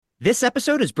This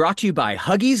episode is brought to you by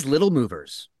Huggies Little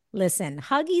Movers. Listen,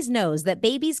 Huggies knows that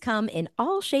babies come in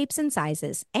all shapes and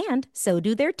sizes, and so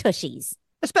do their tushies.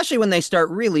 Especially when they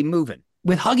start really moving.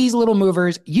 With Huggies Little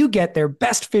Movers, you get their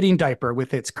best fitting diaper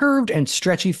with its curved and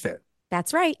stretchy fit.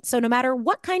 That's right. So no matter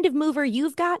what kind of mover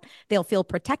you've got, they'll feel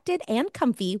protected and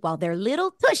comfy while their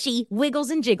little tushy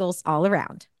wiggles and jiggles all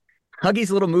around.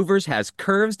 Huggies Little Movers has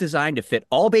curves designed to fit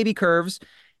all baby curves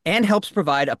and helps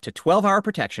provide up to 12-hour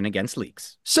protection against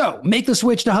leaks. So make the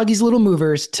switch to Huggies Little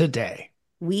Movers today.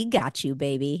 We got you,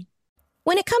 baby.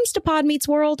 When it comes to Pod Meets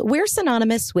World, we're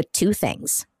synonymous with two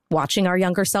things: watching our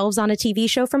younger selves on a TV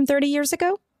show from 30 years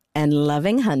ago and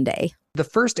loving Hyundai. The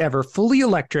first ever fully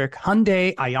electric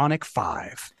Hyundai Ioniq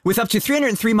 5. With up to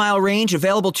 303-mile range,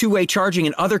 available two-way charging,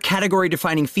 and other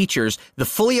category-defining features, the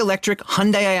fully electric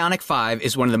Hyundai Ioniq 5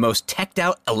 is one of the most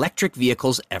teched-out electric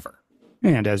vehicles ever.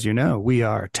 And as you know, we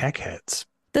are tech heads.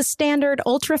 The standard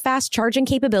ultra-fast charging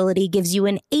capability gives you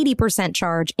an 80%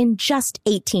 charge in just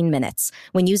 18 minutes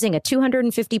when using a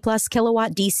 250-plus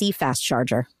kilowatt DC fast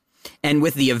charger. And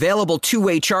with the available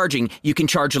two-way charging, you can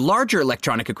charge larger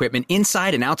electronic equipment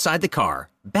inside and outside the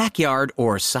car, backyard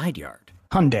or side yard.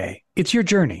 Hyundai, it's your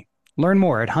journey. Learn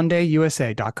more at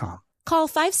HyundaiUSA.com. Call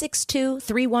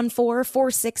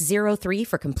 562-314-4603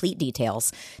 for complete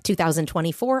details.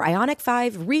 2024 Ioniq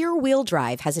 5 rear-wheel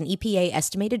drive has an EPA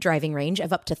estimated driving range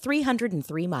of up to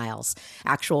 303 miles.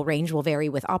 Actual range will vary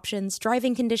with options,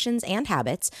 driving conditions and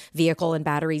habits, vehicle and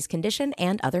batteries condition,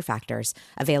 and other factors.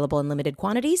 Available in limited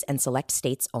quantities and select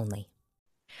states only.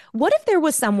 What if there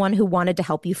was someone who wanted to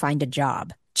help you find a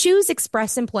job? Choose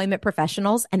Express Employment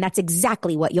Professionals, and that's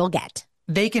exactly what you'll get.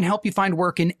 They can help you find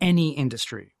work in any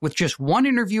industry. With just one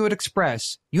interview at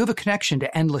Express, you have a connection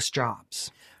to endless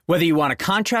jobs. Whether you want a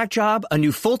contract job, a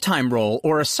new full-time role,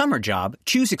 or a summer job,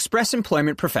 choose Express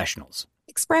Employment Professionals.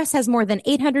 Express has more than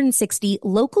 860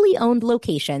 locally owned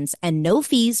locations and no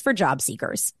fees for job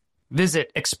seekers.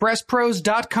 Visit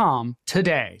expresspros.com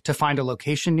today to find a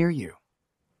location near you.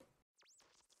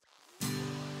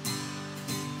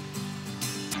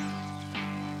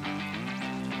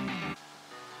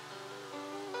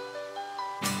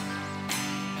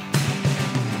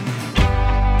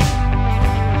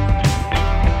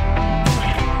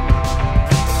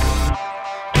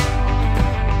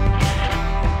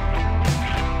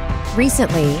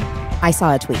 Recently, I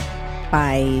saw a tweet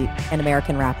by an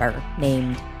American rapper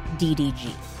named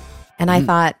DDG. And I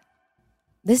thought,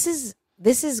 this is,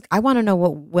 I want to know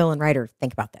what Will and Ryder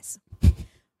think about this.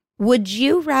 Would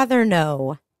you rather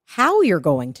know how you're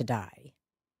going to die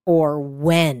or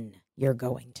when you're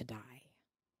going to die?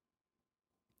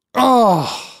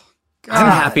 Oh, God,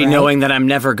 I'm happy knowing that I'm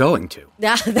never going to.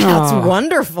 That's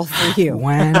wonderful for you.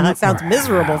 When That sounds or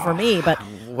miserable how? for me, but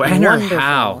When or wonderful.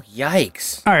 how?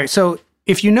 Yikes. All right, so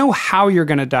if you know how you're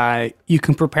going to die, you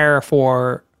can prepare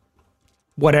for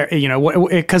whatever,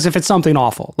 because if it's something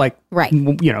awful, like, Right.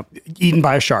 Eaten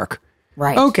by a shark.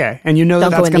 Right. Okay, and you know Don't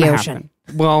that's go in going the to ocean. happen.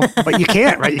 Well, but you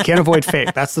can't, right? You can't avoid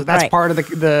fate. That's Right. part of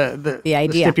the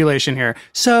idea. stipulation here.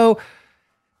 So,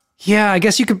 yeah, I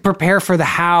guess you could prepare for the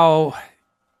how.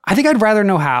 I think I'd rather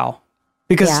know how,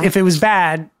 because Yeah. if it was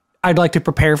bad, I'd like to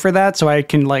prepare for that so I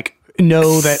can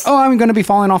know that, I'm going to be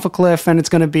falling off a cliff and those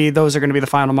are going to be the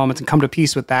final moments and come to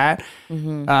peace with that.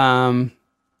 Mm-hmm.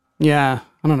 Yeah,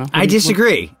 I don't know. I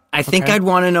disagree. I think Okay. I'd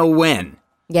want to know when.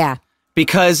 Yeah.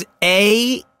 Because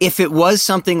if it was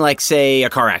something like, say, a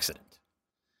car accident,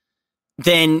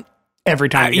 then Every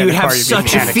time you you'd get in a have car, you'd be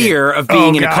such a panicking. fear of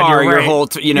being in a God, car you're your right. whole,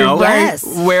 You're right. Yes.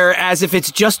 Whereas if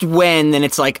it's just when, then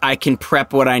it's like I can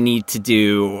prep what I need to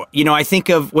do. I think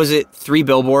of, was it 3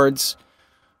 Billboards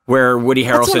where Woody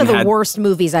Harrelson That's one of the had worst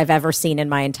movies I've ever seen in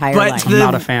my entire But life. I'm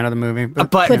not a fan of the movie.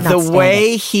 But Could not the stand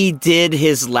way he did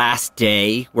his last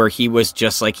day, where he was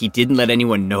just like, he didn't let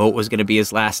anyone know it was going to be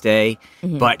his last day,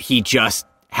 but he just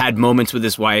had moments with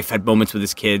his wife, had moments with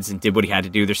his kids, and did what he had to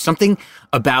do. There's something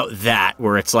about that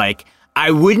where it's like,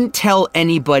 I wouldn't tell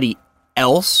anybody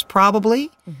else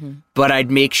probably, but I'd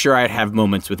make sure I'd have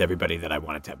moments with everybody that I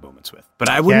wanted to have moments with. But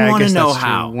I wouldn't want to know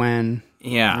how. When.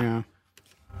 Yeah.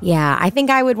 Yeah, I think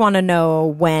I would want to know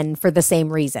when for the same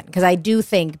reason. Because I do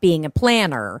think being a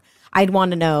planner, I'd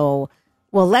want to know,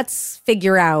 well, let's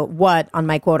figure out what on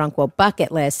my quote unquote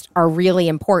bucket list are really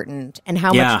important and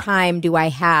how Yeah. much time do I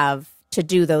have to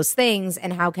do those things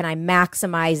and how can I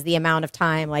maximize the amount of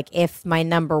time? Like if my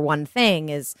number one thing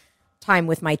is time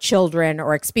with my children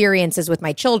or experiences with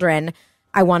my children,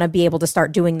 I want to be able to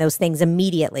start doing those things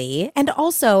immediately. And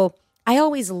also, I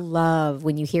always love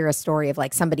when you hear a story of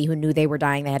like somebody who knew they were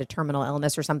dying, they had a terminal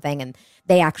illness or something, and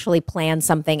they actually planned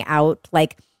something out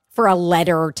like for a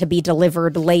letter to be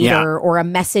delivered later or a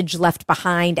message left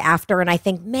behind after. And I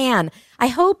think, man, I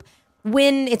hope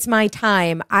when it's my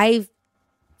time, I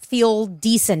feel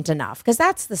decent enough, because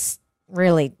that's the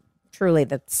really, truly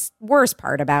the worst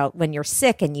part about when you're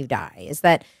sick and you die, is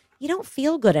that you don't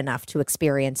feel good enough to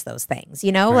experience those things.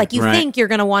 You know, like you think you're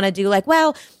going to want to do like,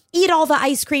 well, eat all the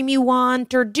ice cream you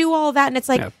want or do all that. And it's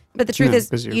like, but the truth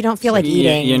is you don't feel like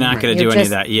eating. You're not going to do any of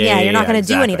that. You're not going to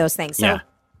do any of those things. So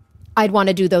I'd want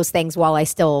to do those things while I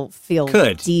still feel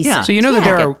decent. Yeah. So you know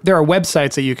that there are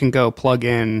websites that you can go plug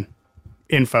in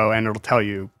info and it'll tell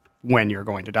you when you're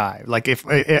going to die. Like if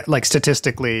like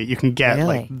statistically you can get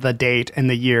like the date and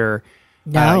the year.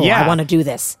 No, I want to do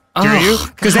this. Do you?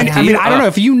 Because then I don't know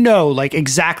if you know like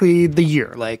exactly the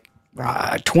year, like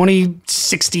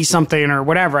 2060 something or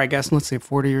whatever, I guess. Let's say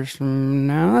 40 years from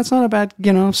now. That's not a bad,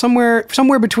 somewhere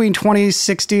between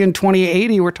 2060 and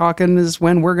 2080 we're talking is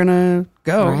when we're going to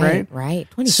go, right? Right.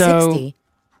 2060.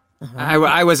 So,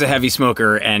 I was a heavy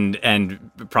smoker and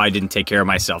probably didn't take care of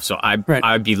myself, so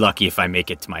I'd be lucky if I make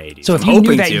it to my 80s. So if you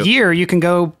knew that year, you can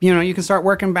go, you can start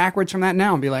working backwards from that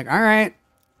now and be like, all right,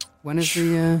 when is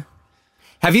the...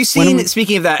 Have you seen,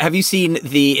 speaking of that, have you seen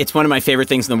it's one of my favorite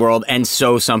things in the world and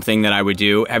so something that I would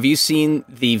do. Have you seen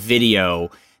the video?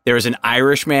 There was an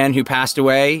Irish man who passed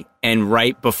away, and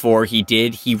right before he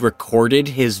did, he recorded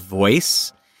his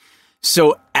voice.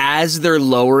 So as they're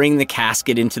lowering the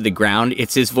casket into the ground,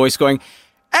 it's his voice going,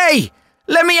 "Hey,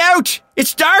 let me out.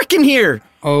 It's dark in here.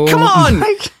 Oh, come on.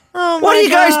 What are you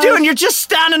gosh. guys doing? You're just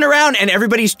standing around." And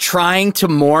everybody's trying to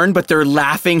mourn, but they're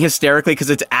laughing hysterically because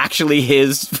it's actually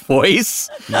his voice.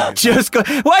 Just go,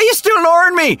 "Why are you still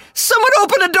lowering me? Someone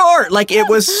open a door." Like, it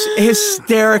was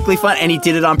hysterically fun. And he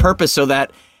did it on purpose so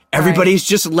that everybody's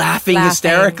just laughing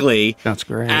hysterically. That's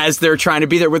great. As they're trying to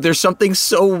be there. But there's something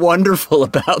so wonderful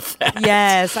about that.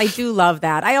 Yes, I do love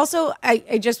that. I also,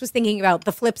 I just was thinking about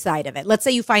the flip side of it. Let's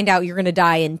say you find out you're going to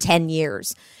die in 10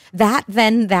 years. That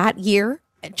year...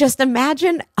 Just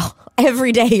imagine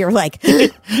every day you're like, is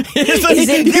it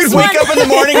this you'd wake up in the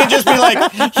morning and just be like,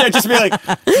 okay,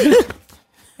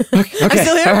 I'm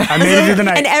still here. I made it through the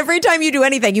night. And every time you do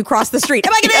anything, you cross the street.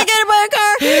 Am I going to get in my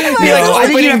car? I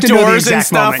think you'd have to know the exact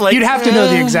stuff, moment. like, you'd have to know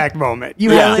the exact moment. You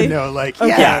have to know, like,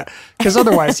 because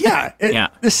otherwise,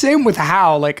 the same with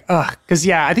how, like, because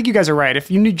I think you guys are right. If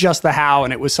you knew just the how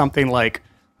and it was something like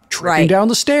tripping down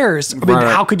the stairs, I mean,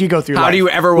 how could you go through? How do you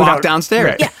ever walk downstairs?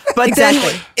 Right. Yeah, but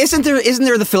exactly. Then isn't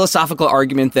there the philosophical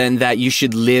argument then that you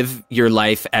should live your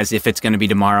life as if it's going to be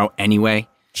tomorrow anyway?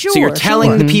 Sure, so you're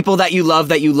telling the people that you love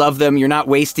them. You're not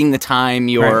wasting the time.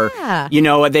 You're,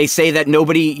 they say that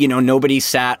nobody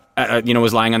sat,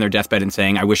 was lying on their deathbed and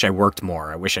saying, "I wish I worked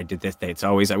more. I wish I did this." It's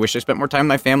always, "I wish I spent more time with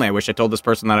my family. I wish I told this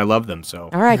person that I love them." So,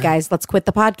 all right, guys, let's quit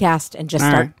the podcast and just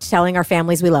start telling our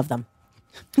families we love them.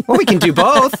 Well, we can do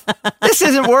both. This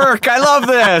isn't work. I love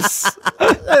this.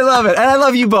 I love it. And I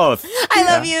love you both. I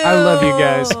love you. I love you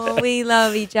guys. We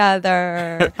love each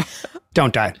other.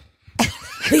 Don't die.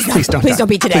 Please don't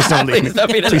be today. Please don't leave me.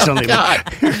 Please don't leave me.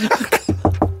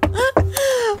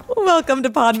 Welcome to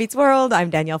Pod Meets World. I'm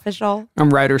Danielle Fishel.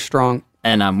 I'm Ryder Strong.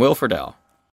 And I'm Will Friedle.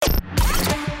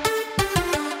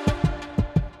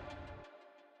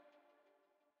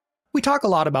 We talk a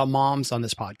lot about moms on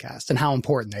this podcast and how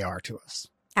important they are to us.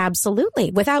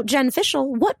 Absolutely. Without Jen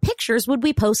Fishel, what pictures would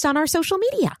we post on our social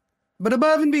media? But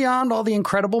above and beyond all the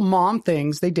incredible mom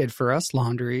things they did for us,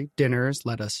 laundry, dinners,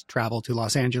 let us travel to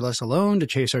Los Angeles alone to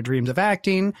chase our dreams of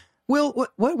acting. Will,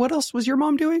 what else was your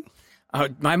mom doing?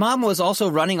 My mom was also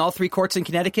running all 3 courts in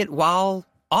Connecticut while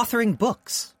authoring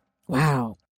books.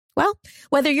 Wow. Well,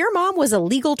 whether your mom was a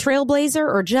legal trailblazer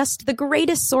or just the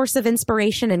greatest source of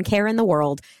inspiration and care in the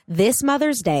world, this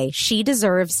Mother's Day, she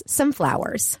deserves some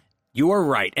flowers. You are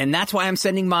right, and that's why I'm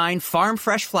sending mine farm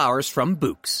fresh flowers from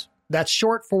Bouqs. That's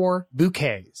short for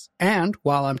bouquets. And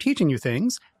while I'm teaching you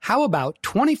things, how about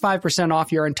 25%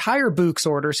 off your entire Bouqs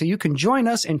order so you can join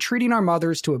us in treating our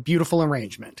mothers to a beautiful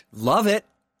arrangement? Love it.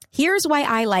 Here's why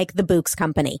I like the Bouqs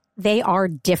Company. They are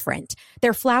different.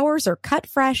 Their flowers are cut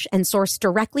fresh and sourced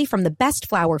directly from the best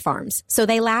flower farms, so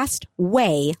they last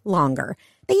way longer.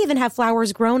 They even have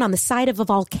flowers grown on the side of a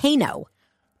volcano.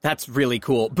 That's really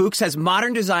cool. Bouqs has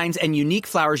modern designs and unique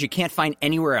flowers you can't find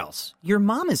anywhere else. Your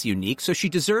mom is unique, so she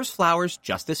deserves flowers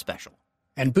just as special.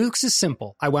 And Bouqs is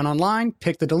simple. I went online,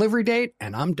 picked the delivery date,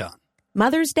 and I'm done.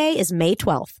 Mother's Day is May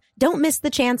 12th. Don't miss the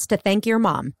chance to thank your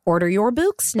mom. Order your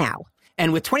Bouqs now.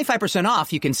 And with 25%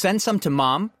 off, you can send some to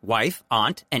mom, wife,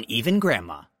 aunt, and even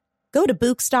grandma. Go to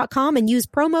Bouqs.com and use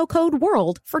promo code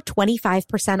WORLD for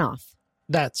 25% off.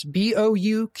 That's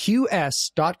BOUQS.com,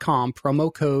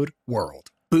 promo code WORLD.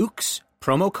 Bouqs,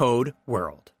 promo code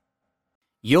WORLD.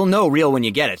 You'll know real when you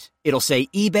get it. It'll say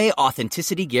eBay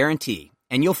Authenticity Guarantee,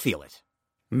 and you'll feel it.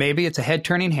 Maybe it's a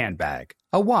head-turning handbag,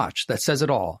 a watch that says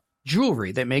it all,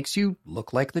 jewelry that makes you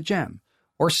look like the gem,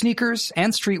 or sneakers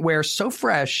and streetwear so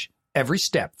fresh, every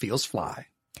step feels fly.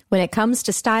 When it comes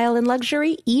to style and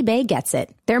luxury, eBay gets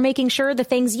it. They're making sure the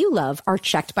things you love are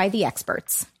checked by the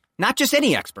experts. Not just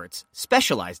any experts,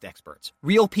 specialized experts.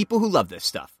 Real people who love this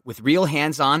stuff, with real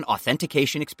hands-on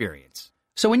authentication experience.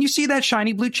 So when you see that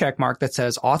shiny blue check mark that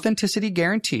says Authenticity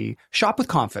Guarantee, shop with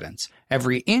confidence.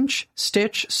 Every inch,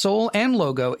 stitch, sole, and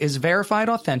logo is verified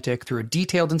authentic through a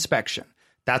detailed inspection.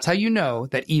 That's how you know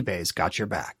that eBay's got your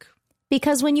back.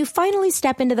 Because when you finally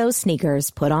step into those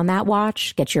sneakers, put on that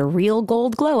watch, get your real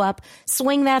gold glow up,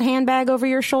 swing that handbag over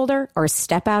your shoulder, or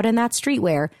step out in that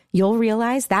streetwear, you'll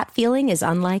realize that feeling is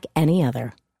unlike any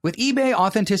other. With eBay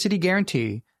Authenticity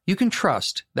Guarantee, you can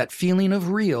trust that feeling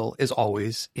of real is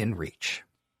always in reach.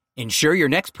 Ensure your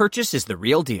next purchase is the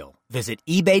real deal. Visit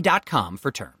eBay.com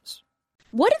for terms.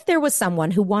 What if there was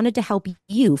someone who wanted to help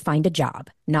you find a job?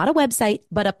 Not a website,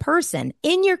 but a person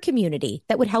in your community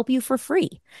that would help you for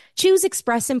free. Choose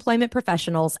Express Employment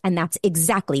Professionals, and that's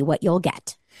exactly what you'll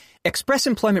get. Express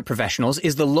Employment Professionals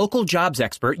is the local jobs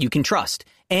expert you can trust,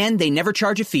 and they never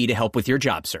charge a fee to help with your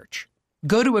job search.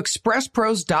 Go to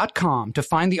expresspros.com to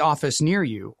find the office near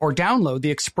you or download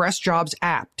the Express Jobs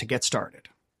app to get started.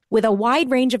 With a wide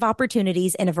range of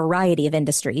opportunities in a variety of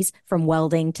industries, from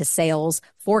welding to sales,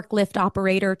 forklift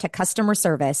operator to customer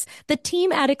service, the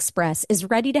team at Express is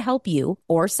ready to help you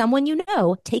or someone you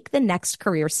know take the next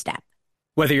career step.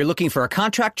 Whether you're looking for a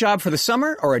contract job for the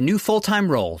summer or a new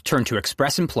full-time role, turn to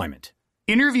Express Employment.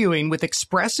 Interviewing with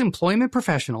Express Employment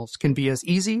Professionals can be as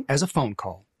easy as a phone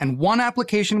call, and one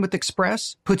application with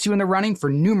Express puts you in the running for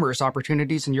numerous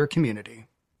opportunities in your community.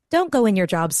 Don't go in your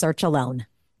job search alone.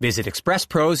 Visit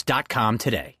expresspros.com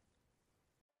today.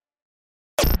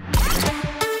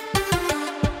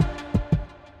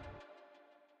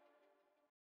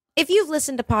 If you've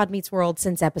listened to Pod Meets World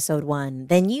since episode 1,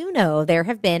 then you know there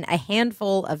have been a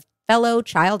handful of fellow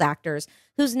child actors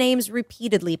whose names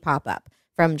repeatedly pop up,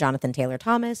 from Jonathan Taylor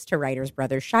Thomas to writers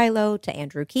brothers Shiloh to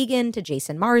Andrew Keegan to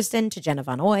Jason Marsden to Jenna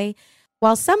Von Oy.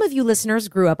 While some of you listeners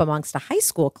grew up amongst a high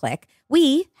school clique,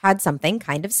 we had something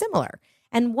kind of similar.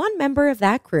 And one member of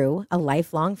that crew, a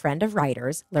lifelong friend of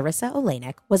writers, Larisa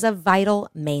Oleynik, was a vital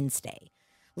mainstay.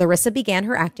 Larisa began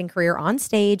her acting career on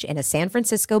stage in a San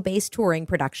Francisco-based touring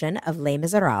production of Les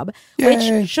Miserables,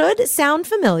 which should sound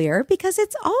familiar because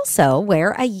it's also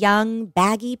where a young,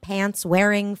 baggy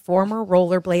pants-wearing former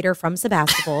rollerblader from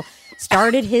Sebastopol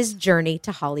started his journey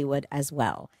to Hollywood as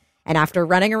well. And after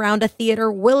running around a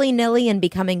theater willy-nilly and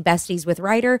becoming besties with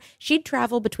writer, she'd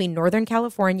travel between Northern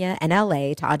California and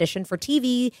LA to audition for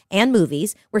TV and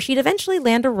movies, where she'd eventually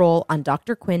land a role on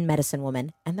Dr. Quinn, Medicine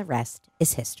Woman, and the rest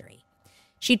is history.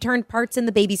 She turned parts in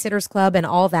The Babysitter's Club and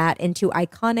all that into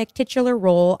iconic titular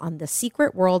role on The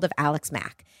Secret World of Alex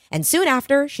Mack. And soon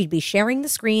after, she'd be sharing the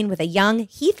screen with a young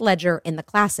Heath Ledger in the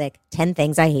classic 10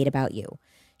 Things I Hate About You.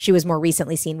 She was more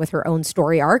recently seen with her own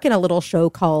story arc in a little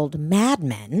show called Mad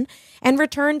Men, and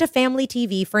returned to family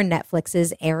TV for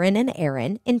Netflix's Aaron and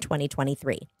Aaron in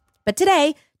 2023. But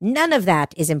today, none of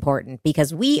that is important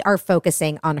because we are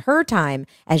focusing on her time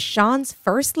as Sean's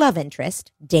first love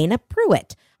interest, Dana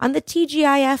Pruitt, on the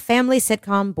TGIF family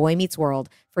sitcom Boy Meets World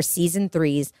for Season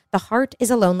 3's The Heart is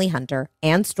a Lonely Hunter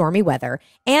and Stormy Weather,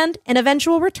 and an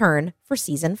eventual return for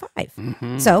Season 5.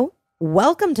 Mm-hmm. So,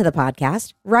 welcome to the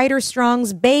podcast, Writer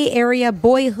Strong's Bay Area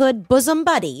boyhood bosom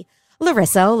buddy,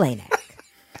 Larisa Oleynik.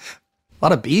 A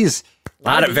lot of B's. A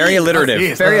lot of very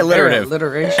alliterative. Very alliterative.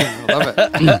 Alliteration. I love it.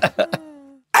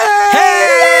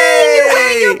 Hey! You're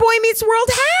wearing your Boy Meets World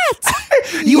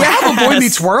hat! You have a Boy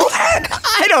Meets World hat?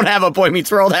 I don't have a Boy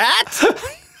Meets World hat.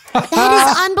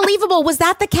 That is unbelievable. Was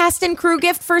that the cast and crew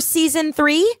gift for Season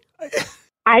 3?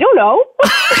 I don't know.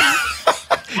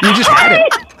 You just had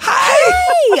it.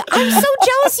 Hey, I'm so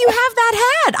jealous you have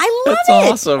that hat. I love it.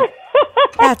 That's awesome.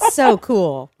 That's so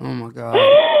cool. Oh, my God.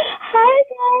 Hi,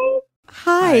 guys.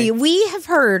 Hi. We have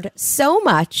heard so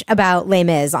much about Les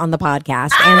Mis on the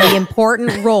podcast and the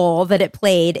important role that it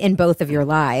played in both of your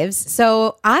lives.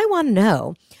 So I want to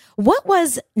know, what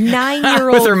was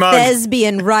 9-year-old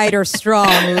thespian Ryder Strong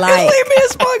like? Les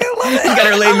Mis mug, I love it. He's got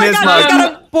her Les Mis mug. I've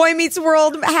got a Boy Meets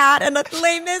World hat and a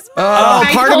Les Mis mug. Oh,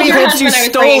 part of me hopes you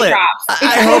stole it.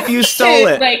 I hope you stole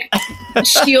it. Like,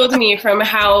 shield me from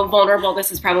how vulnerable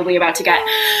this is probably about to get.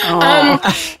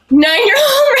 9-year-old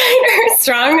Ryder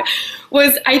Strong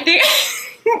was, I think...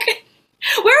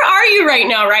 Where are you right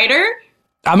now, Ryder?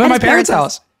 I'm at my parents'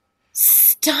 house.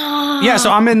 Stop. Yeah,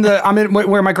 so I'm in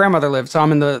where my grandmother lived. So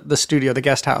I'm in the studio, the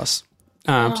guest house.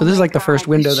 So this is like the first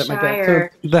window that my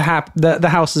dad. So the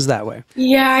house is that way.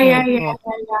 Yeah.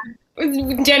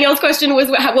 Danielle's question was,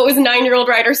 what was 9-year-old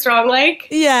Ryder Strong like?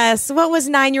 Yes. What was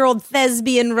 9-year-old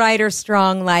thespian Ryder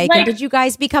Strong like? And did you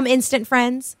guys become instant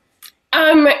friends?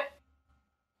 The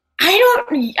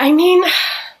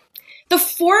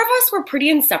four of us were pretty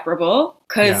inseparable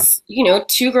because,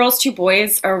 2 girls, 2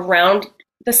 boys are around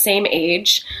the same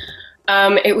age.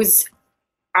 It was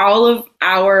all of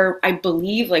our, I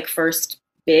believe, like first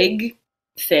big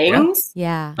things.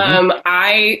 Yeah.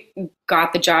 I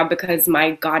got the job because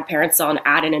my godparents saw an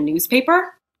ad in a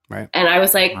newspaper. Right. And I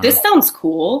was like, this sounds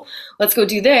cool. Let's go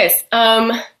do this.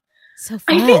 So fun.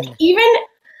 I think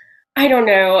I don't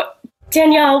know,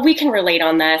 Danielle, we can relate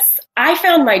on this. I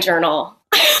found my journal.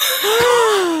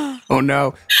 Oh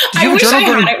no! I wish I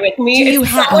had it with me.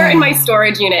 It's somewhere in my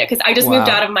storage unit because I just moved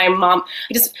out of my mom.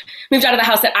 I just moved out of the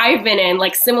house that I've been in,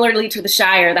 like similarly to the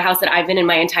Shire, the house that I've been in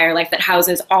my entire life that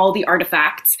houses all the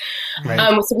artifacts.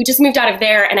 Right. So we just moved out of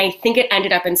there, and I think it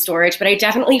ended up in storage. But I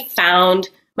definitely found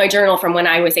my journal from when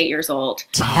I was 8 years old.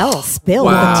 Spill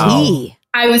the tea.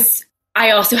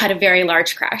 I also had a very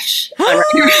large crush on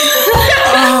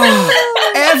Ryder.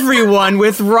 Everyone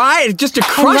with Ryder, just a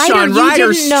crush on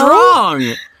Ryder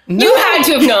Strong. No. You had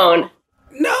to have known.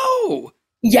 No.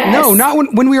 Yes. No, not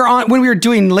when we were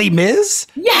doing Les Mis.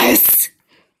 Yes.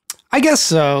 I guess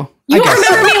so. You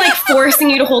remember me like forcing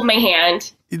you to hold my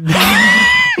hand?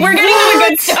 We're getting to the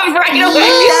good stuff right away.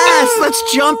 Yes,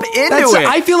 let's jump into it.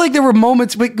 I feel like there were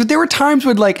moments, but there were times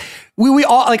when like we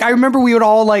all like I remember we would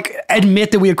all like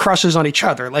admit that we had crushes on each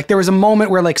other. Like there was a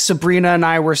moment where like Sabrina and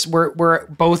I were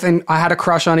both I had a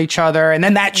crush on each other, and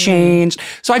then that changed.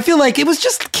 So I feel like it was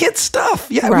just kid stuff.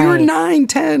 Yeah, we were 9,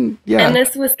 10. Yeah, and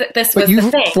this was the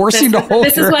thing. Forcing to hold.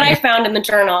 This is what I found in the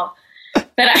journal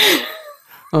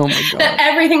oh my god! That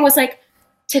everything was like,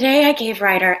 today I gave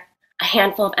Ryder a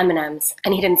handful of M&Ms,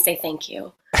 and he didn't say thank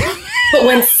you. But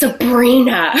when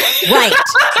Sabrina... Right.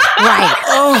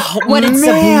 Oh, what did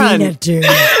Sabrina do? Sabrina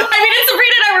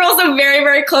and I were also very,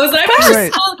 very close. And I'm actually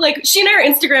still, like, she and I are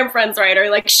Instagram friends, Ryder.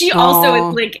 Like, she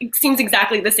also, like, seems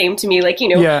exactly the same to me. Like,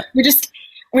 we're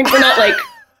not, like,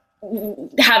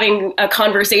 having a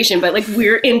conversation, but, like,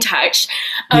 we're in touch.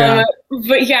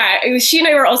 But, yeah, she and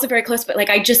I were also very close. But, like,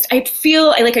 I feel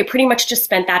like I pretty much just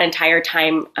spent that entire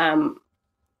time...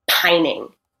 pining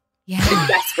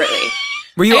desperately.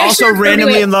 Were you also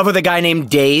randomly in love with a guy named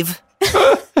Dave?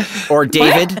 Or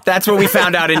David? What? That's what we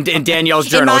found out in Danielle's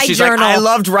journal. She's like, I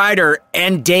loved Ryder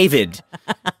and David.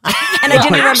 And I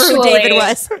didn't remember who David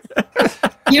was.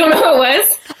 You don't know who it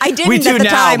was? I didn't at the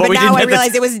time, but now I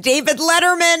realize it was David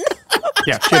Letterman.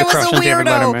 Yeah, she had a crush on David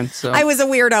Letterman. So. I was a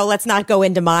weirdo. Let's not go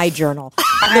into my journal.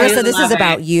 Larisa, this is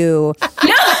about you.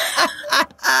 No!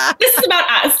 This is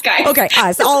about us, guys. Okay,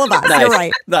 us. All of us. Nice. You're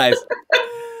right. Nice.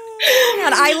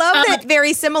 And I love that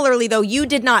very similarly, though, you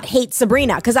did not hate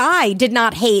Sabrina, because I did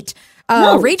not hate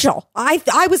Rachel.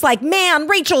 I was like, man,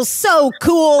 Rachel's so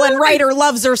cool, and Ryder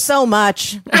loves her so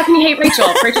much. How can you hate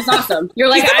Rachel? Rachel's awesome. You're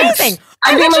like, amazing.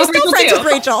 I'm actually still friends with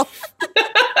Rachel.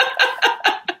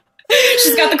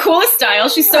 She's got the coolest style.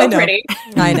 She's so pretty.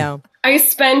 I know. I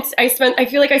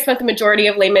feel like I spent the majority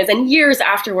of Les Mis and years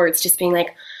afterwards just being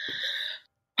like,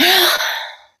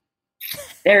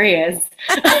 there he is.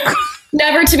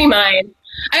 Never to be mine.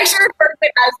 I actually refer to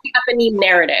it as the Eponine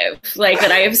narrative, like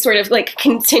that I have sort of like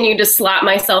continued to slot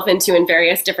myself into in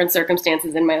various different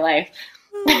circumstances in my life.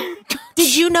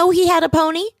 Did you know he had a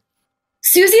pony?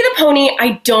 Susie the pony,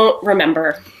 I don't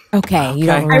remember. Okay, you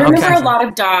don't remember. I remember a lot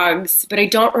of dogs, but I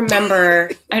don't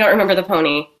remember the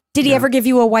pony. Did he ever give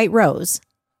you a white rose?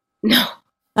 No.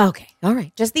 Okay, all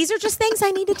right. These are just things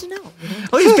I needed to know.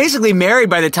 Well, he was basically married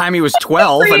by the time he was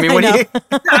 12. I mean, when he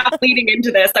stop leading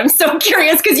into this, I'm so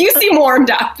curious because you seem warmed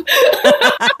up.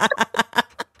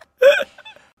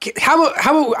 How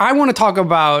about I want to talk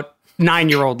about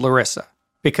 9-year-old Larisa,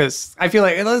 because I feel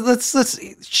like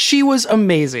she was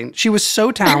amazing. She was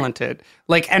so talented.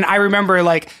 Like, and I remember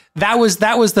like that was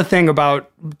the thing about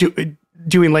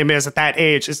doing Les Mis at that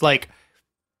age, is like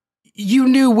you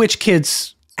knew which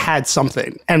kids had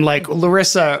something, and like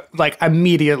Larisa like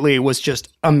immediately was just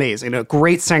amazing, a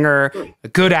great singer, a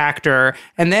good actor.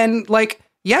 And then like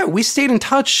we stayed in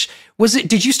touch.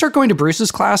 Did you start going to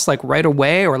Bruce's class like right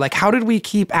away, or like how did we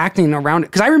keep acting around it?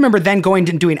 Because I remember then going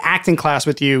and doing acting class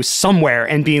with you somewhere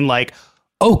and being like,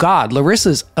 oh god,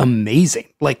 Larissa's amazing,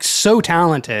 like so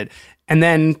talented. And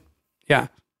then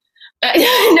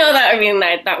no,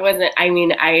 that wasn't,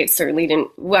 I certainly didn't,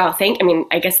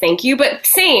 I guess thank you, but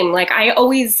same, like I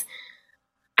always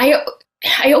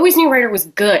knew Ryder was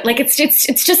good. Like it's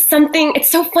just something, it's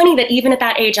so funny that even at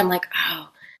that age, I'm like, oh,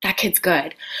 that kid's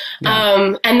good.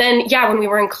 And then, when we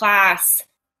were in class,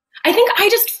 I think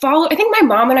my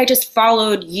mom and I just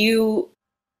followed you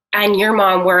and your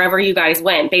mom wherever you guys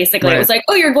went. Basically, It was like,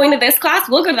 oh, you're going to this class?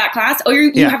 We'll go to that class. Oh,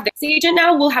 you have this agent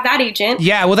now? We'll have that agent.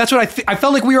 Yeah, well, that's what I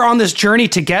felt like we were on this journey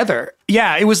together.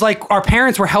 Yeah, it was like our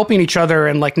parents were helping each other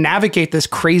and like navigate this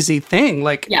crazy thing.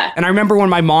 And I remember when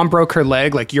my mom broke her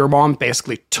leg, like your mom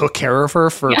basically took care of her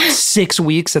for 6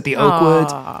 weeks at the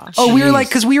Oakwoods. Oh, we were like,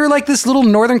 because we were like this little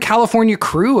Northern California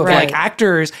crew of like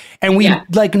actors, and we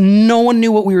like no one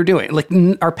knew what we were doing. Like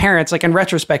our parents, like in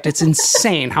retrospect, it's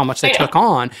insane how much they took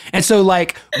on. And so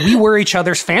like we were each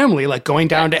other's family, like going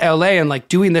down to LA and like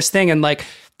doing this thing, and like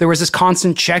there was this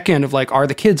constant check-in of like, are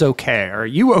the kids okay? Are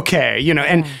you okay? You know,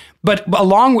 and but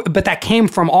that came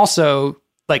from also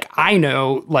like, I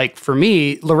know, like for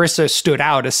me, Larisa stood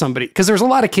out as somebody, because there's a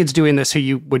lot of kids doing this who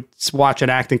you would watch an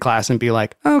acting class and be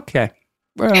like, okay,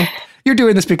 well, you're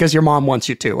doing this because your mom wants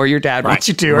you to, or your dad wants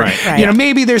you to, or, you know,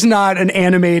 maybe there's not an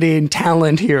animating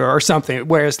talent here or something.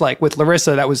 Whereas like with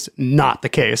Larisa, that was not the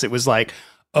case. It was like,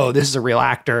 oh, this is a real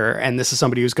actor, and this is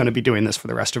somebody who's going to be doing this for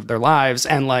the rest of their lives.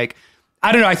 And like,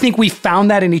 I don't know, I think we found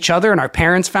that in each other, and our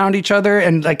parents found each other.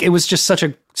 And like, it was just such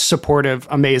a supportive,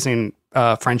 amazing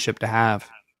friendship to have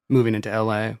moving into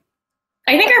LA.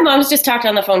 I think our moms just talked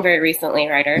on the phone very recently,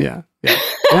 Ryder. Yeah,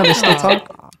 they still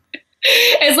talk.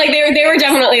 It's like they were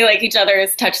definitely like each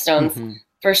other's touchstones.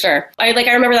 For sure. I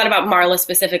remember that about Marla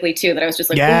specifically too, that I was just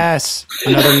like, yes,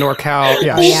 another NorCal.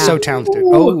 Yeah, she's so talented.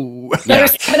 Oh, let her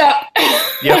step it up.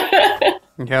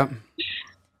 Yep.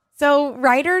 So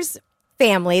Ryder's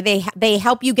family, they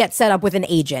help you get set up with an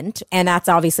agent, and that's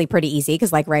obviously pretty easy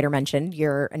because, like Ryder mentioned,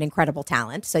 you're an incredible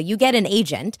talent. So you get an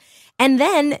agent, and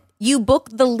then you book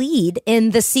the lead in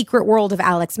The Secret World of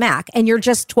Alex Mack, and you're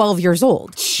just 12 years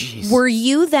old. Jeez. Were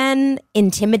you then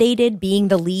intimidated being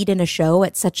the lead in a show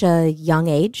at such a young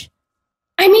age?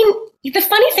 I mean, the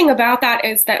funny thing about that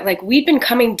is that like we'd been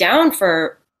coming down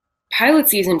for pilot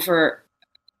season for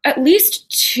at least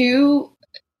two.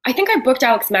 I think I booked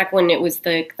Alex Mack when it was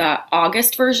the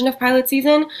August version of pilot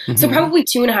season. So probably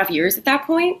 2.5 years at that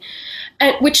point.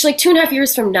 And which like 2.5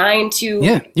 years from 9 to...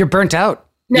 Yeah, you're burnt out.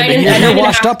 You're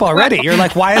washed up already. You're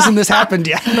like, why hasn't this happened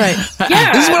yet? Right.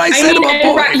 Yeah. This is what I said about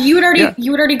Boy. You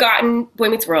had already gotten Boy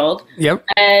Meets World. Yep.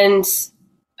 And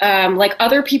like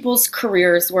other people's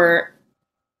careers were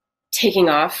taking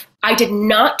off. I did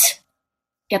not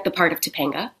get the part of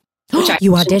Topanga.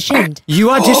 You auditioned. You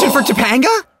auditioned for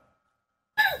Topanga?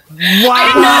 Wow,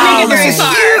 I did not make it very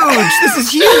far. Huge. This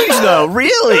is huge, though.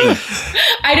 Really?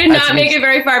 I did not make it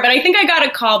very far, but I think I got a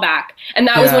call back. And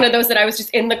that was one of those that I was just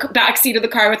in the back seat of the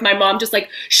car with my mom, just like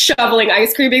shoveling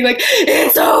ice cream, being like,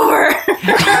 it's over.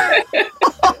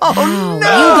 Oh, no.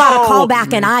 You got a call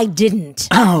back and I didn't.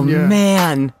 Oh,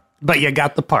 man. But you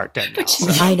got the part, didn't you?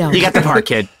 So. I know. You got the part,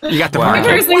 kid. You got the part. The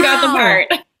person got the part.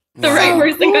 The right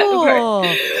person got the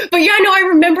part. But yeah, no, I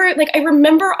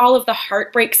remember all of the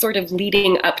heartbreak sort of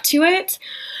leading up to it.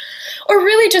 Or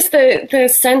really just the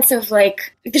sense of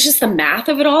like, it's just the math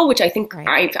of it all, which I think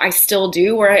I still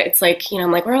do, where it's like, you know,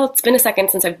 I'm like, well, it's been a second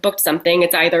since I've booked something.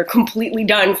 It's either completely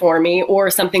done for me or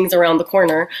something's around the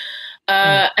corner.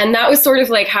 And that was sort of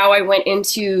like how I went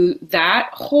into that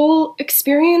whole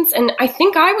experience. And I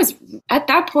think I was at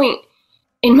that point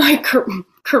in my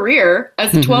career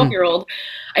as a 12-year-old,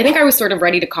 I think I was sort of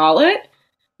ready to call it.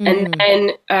 And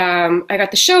then I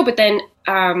got the show, but then,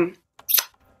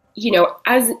 you know,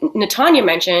 as Natanya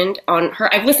mentioned on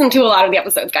her, I've listened to a lot of the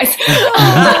episodes, guys.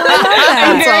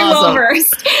 I'm very well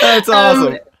versed. That's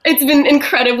awesome. It's been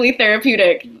incredibly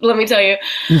therapeutic, let me tell you.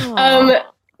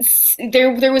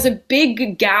 There was a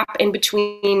big gap in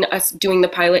between us doing the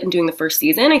pilot and doing the first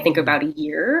season, I think about a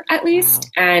year at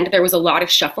least. Wow. And there was a lot of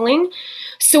shuffling.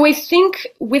 So I think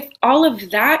with all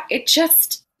of that, it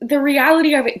just, the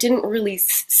reality of it didn't really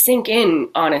sink in,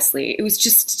 honestly. It was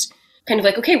just kind of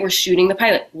like, okay, we're shooting the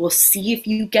pilot. We'll see if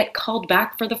you get called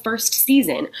back for the first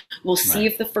season. We'll see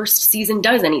if the first season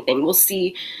does anything. We'll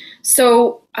see.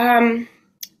 So, I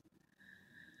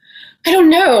don't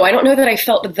know. I don't know that I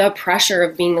felt the pressure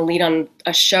of being the lead on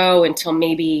a show until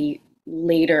maybe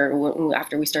later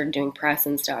after we started doing press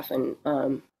and stuff. And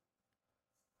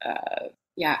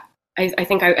yeah, I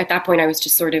think at that point I was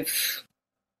just sort of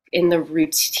in the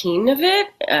routine of it,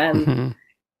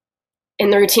 in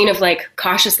the routine of like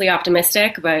cautiously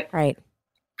optimistic, but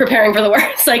preparing for the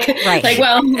worst. Like,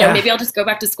 well, you know, maybe I'll just go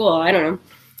back to school. I don't know.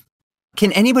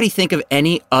 Can anybody think of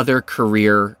any other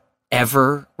career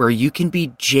ever where you can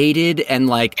be jaded and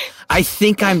like, I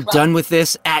think I'm done with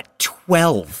this at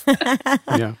 12.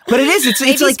 Yeah. But it is. It's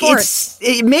Maybe like sports.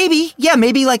 maybe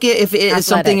like if it's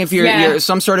something, if Athletics. you're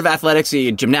some sort of athletics,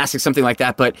 gymnastics, something like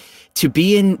that. But to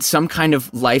be in some kind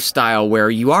of lifestyle where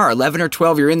you are 11 or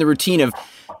 12, you're in the routine of.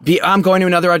 I'm going to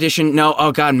another audition. No,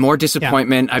 oh God, more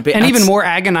disappointment. Yeah. And even more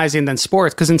agonizing than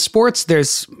sports, because in sports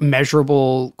there's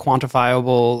measurable,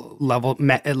 quantifiable level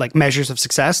measures of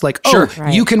success. Like, Sure.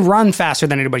 You can run faster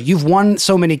than anybody. You've won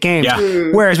so many games. Yeah.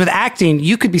 Whereas with acting,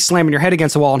 you could be slamming your head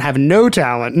against the wall and have no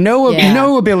talent,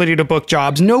 no ability to book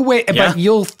jobs, no way. Yeah. But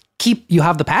you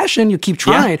have the passion, you keep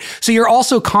trying. Yeah. So you're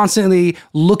also constantly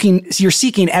you're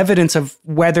seeking evidence of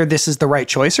whether this is the right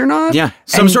choice or not. Yeah.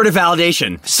 Some sort of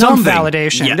validation. Some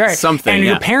validation. Yeah, right. Something. And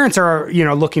your parents are,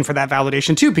 looking for that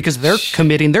validation too, because they're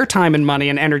committing their time and money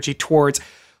and energy towards,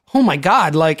 oh my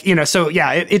God, so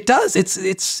yeah, it does.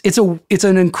 It's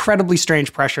an incredibly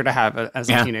strange pressure to have as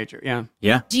a teenager. Yeah.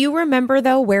 Yeah. Do you remember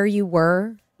though where you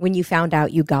were when you found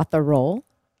out you got the role?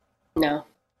 No.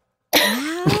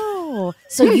 Wow.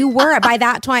 So you were by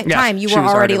that time you were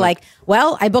already like,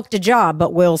 well, I booked a job,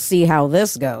 but we'll see how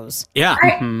this goes. Yeah.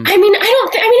 I don't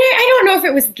know if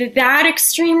it was that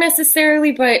extreme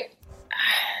necessarily, but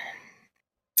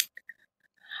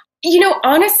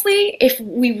honestly, if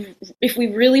we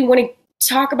really want to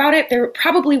talk about it, there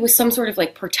probably was some sort of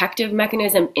like protective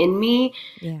mechanism in me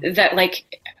that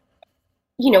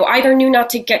either knew not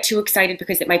to get too excited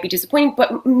because it might be disappointing,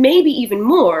 but maybe even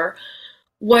more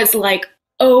was like,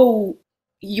 oh,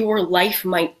 your life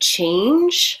might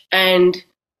change and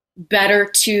better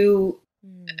to,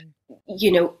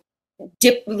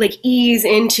 ease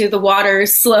into the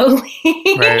waters slowly.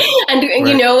 Right. And,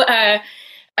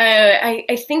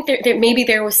 I think that maybe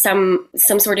there was some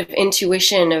sort of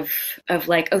intuition of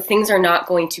like, oh, things are not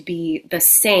going to be the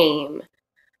same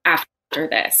after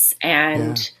this.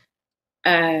 And,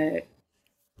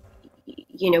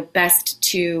 best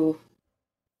to,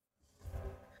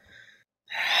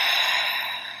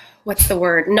 what's the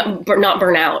word? Not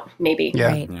burn out, maybe. Yeah.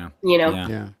 Right. Yeah.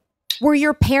 Yeah. Were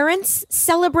your parents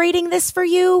celebrating this for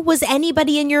you? Was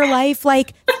anybody in your life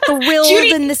like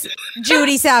thrilled in this?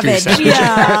 Judy Savage.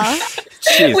 Yeah.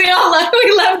 Jeez. We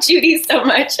love Judy so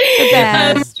much. The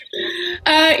best.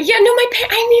 I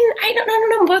don't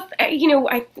know. Both,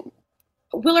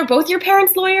 Will, are both your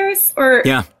parents lawyers? Or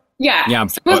yeah.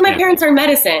 So both my parents are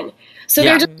medicine, so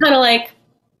they're just kind of like,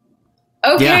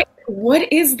 okay,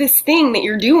 what is this thing that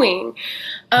you're doing?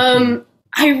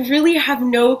 I really have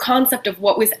no concept of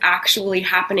what was actually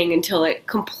happening until it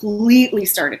completely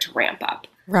started to ramp up.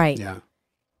 Right. Yeah.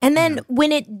 And then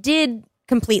when it did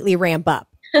completely ramp up,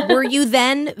 were you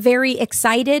then very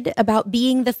excited about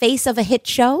being the face of a hit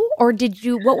show? Or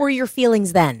what were your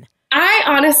feelings then? I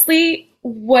honestly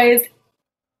was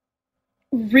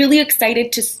really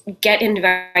excited to get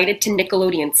invited to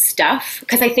Nickelodeon stuff,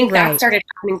 because I think that started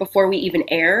happening before we even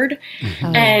aired.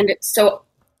 Mm-hmm. And so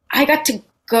I got to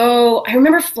go. I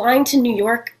remember flying to New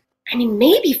York,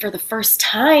 maybe for the first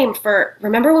time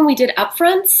remember when we did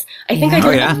upfronts? I think I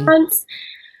did upfronts.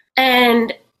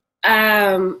 And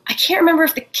I can't remember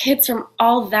if the kids from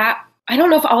All That, I don't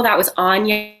know if All That was on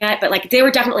yet, but like they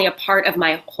were definitely a part of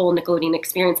my whole Nickelodeon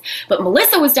experience. But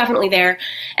Melissa was definitely there.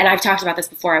 And I've talked about this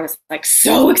before. I was like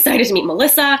so excited to meet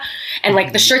Melissa. And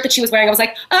like the shirt that she was wearing, I was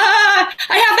like, I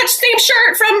have that same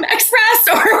shirt from Express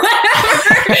or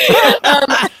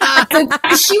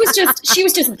whatever. She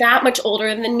was just that much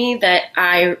older than me that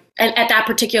and at that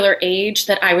particular age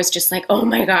that I was just like, oh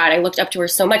my God, I looked up to her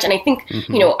so much. And I think,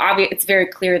 it's very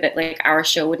clear that like our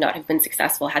show would not have been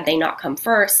successful had they not come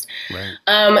first. Right.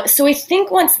 So I think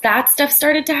once that stuff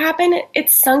started to happen, it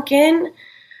sunk in.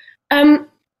 I don't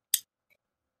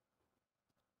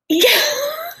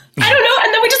know.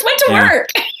 And then we just went to work.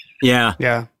 Yeah.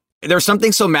 Yeah. There's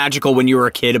something so magical when you were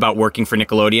a kid about working for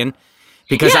Nickelodeon.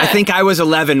 Because I think I was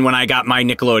 11 when I got my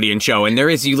Nickelodeon show, and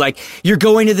you're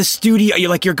going to the studio,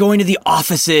 you're going to the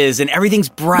offices, and everything's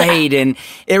bright, and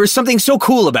there was something so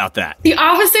cool about that. The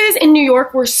offices in New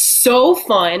York were so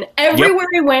fun. Everywhere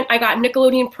I went, I got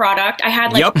Nickelodeon product. I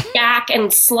had Yak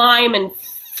and Slime and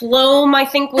Floam, I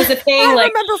think, was a thing. I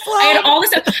remember Floam. I had all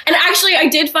this stuff. And actually, I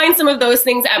did find some of those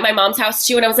things at my mom's house,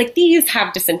 too. And I was like, these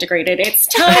have disintegrated. It's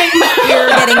time. You're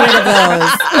getting rid of those.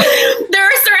 There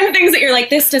are certain things that you're like,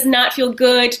 this does not feel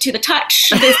good to the touch.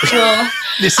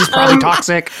 This is probably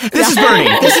toxic. This is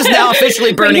burning. This is now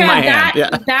officially burning my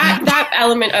hand. That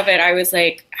element of it, I was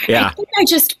like, I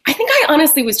think I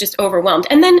honestly was just overwhelmed.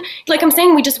 And then, like I'm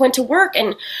saying, we just went to work.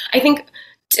 And I think...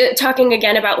 talking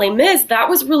again about Les Mis, that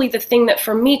was really the thing that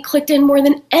for me clicked in more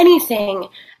than anything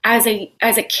as a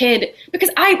kid. Because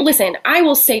I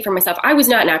will say for myself, I was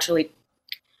not naturally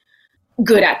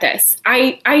good at this.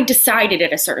 I decided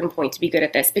at a certain point to be good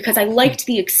at this because I liked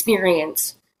the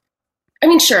experience. I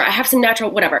mean, sure, I have some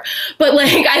natural whatever, but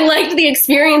like I liked the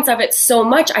experience of it so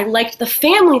much. I liked the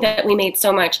family that we made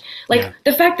so much. Like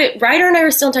the fact that Ryder and I are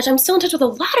still in touch. I'm still in touch with a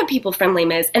lot of people from Les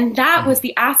Mis, and that was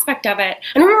the aspect of it.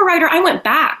 And remember, Ryder, I went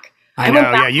back. I know,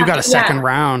 yeah, you got a second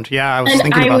round. Yeah, I was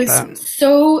thinking about that. I was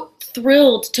so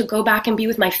thrilled to go back and be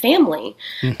with my family.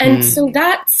 And so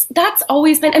that's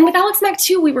always been, and with Alex Mack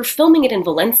too, we were filming it in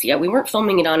Valencia. We weren't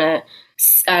filming it on a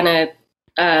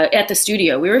at the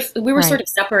studio. We were sort of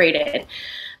separated.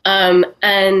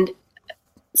 And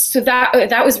so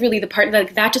that was really the part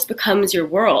that just becomes your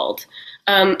world.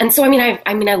 And so,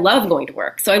 I love going to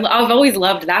work. So I've always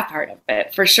loved that part of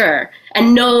it for sure.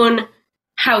 And known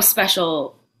how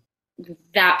special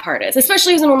that part is,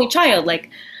 especially as an only child. Like,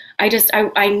 I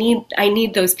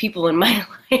need those people in my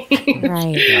life.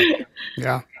 Right.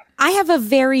 Yeah. I have a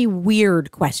very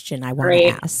weird question I want to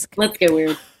ask. Let's get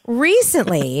weird.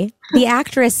 Recently, the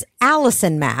actress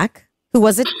Allison Mack, who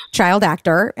was a child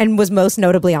actor and was most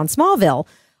notably on Smallville,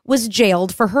 was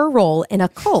jailed for her role in a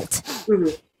cult.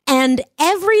 And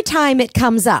every time it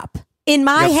comes up in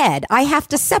my head, I have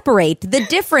to separate the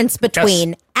difference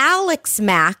between Alex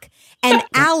Mack and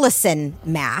Allison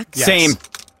Mack. Same.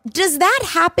 Does that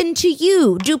happen to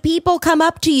you? Do people come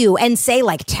up to you and say,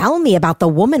 like, tell me about the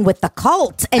woman with the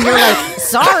cult? And you're like,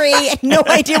 sorry, no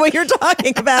idea what you're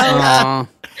talking about.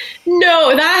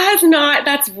 No, that has not.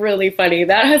 That's really funny.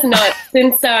 That has not,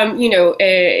 since,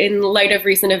 in light of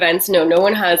recent events, no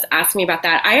one has asked me about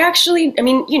that. I actually,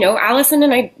 Allison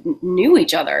and I knew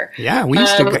each other. Yeah, we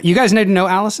used to. You guys need to know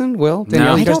Allison, Will?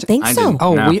 No, I don't think so.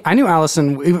 Oh, no. I knew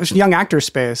Allison. It was Young Actor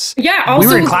Space. Yeah, also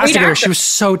we were in class together. Actor. She was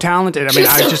so talented.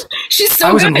 She's so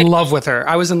I was good. in love with her.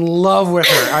 I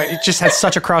just had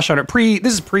such a crush on her.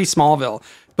 This is pre Smallville.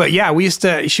 But yeah,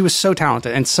 she was so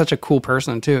talented and such a cool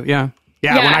person too. Yeah.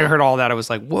 Yeah, when I heard all that, I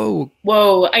was like, whoa.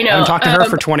 I know. I haven't talked to her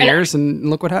for 20 years, and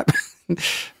look what happened.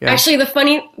 Actually,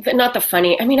 not the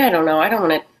funny. I mean, I don't know. I don't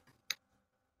want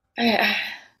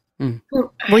to.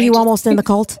 Were you almost in the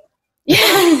cult?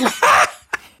 Yeah.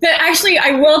 Actually,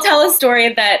 I will tell a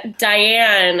story that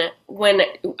Diane, when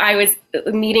I was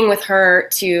meeting with her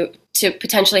to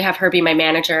potentially have her be my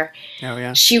manager,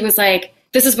 she was like,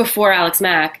 this is before Alex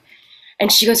Mack,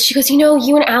 and she goes,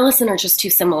 you and Allison are just too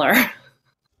similar.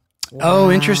 Wow.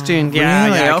 Oh, interesting. Yeah,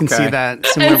 really? I can see that.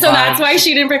 And so that's why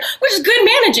she didn't bring, which is good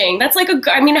managing. That's like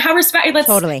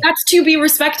totally. That's to be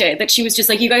respected, that she was just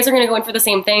like, you guys are going to go in for the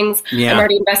same things. Yeah. I'm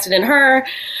already invested in her.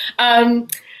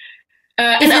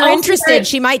 If you're interested,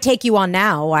 she might take you on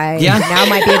now. Now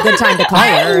might be a good time to call her.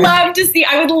 I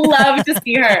would love to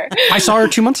see her. I saw her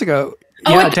 2 months ago.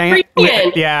 Yeah, Diane.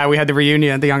 We had the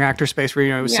reunion, the Young Actor Space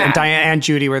reunion. And Diane and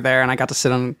Judy were there, and I got to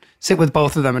sit with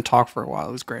both of them and talk for a while.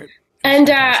 It was great.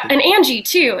 And Angie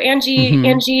too,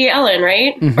 Angie Ellen,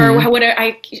 right? Or what?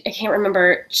 I can't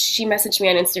remember. She messaged me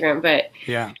on Instagram, but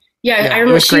I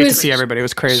remember. It was great to see everybody. It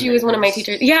was crazy. She was one of my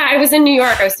teachers. Yeah, I was in New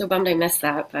York. I was so bummed I missed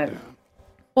that. But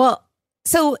well,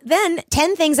 so then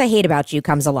 10 Things I Hate About You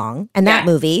comes along, and that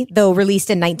movie, though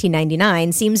released in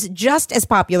 1999, seems just as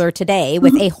popular today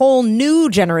with a whole new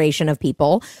generation of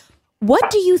people.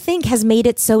 What do you think has made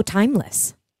it so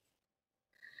timeless?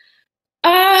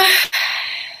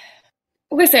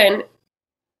 Listen,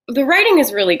 the writing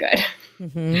is really good.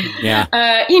 Yeah.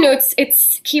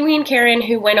 It's Kiwi and Karen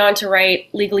who went on to write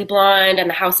Legally Blonde and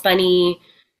The House Bunny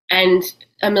and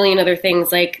a million other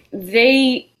things. Like,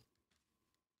 they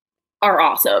are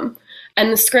awesome.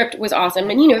 And the script was awesome.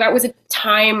 And, that was a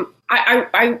time,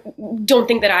 I don't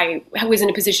think that I was in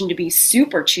a position to be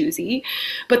super choosy,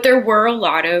 but there were a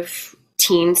lot of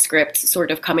teen scripts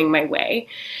sort of coming my way.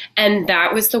 And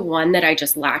that was the one that I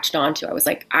just latched onto. I was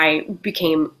like, I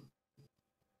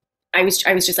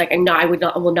was just like, no, I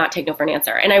will not take no for an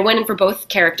answer. And I went in for both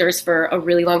characters for a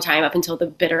really long time, up until the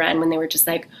bitter end, when they were just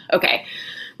like, okay,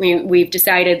 we've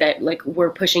decided that, like,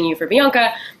 we're pushing you for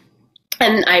Bianca.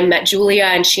 And I met Julia,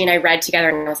 and she and I read together,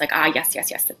 and I was like, yes,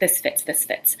 this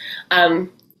fits.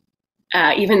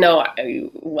 Even though,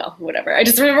 whatever. I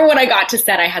just remember when I got to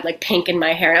set, I had like pink in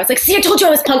my hair, and I was like, see, I told you I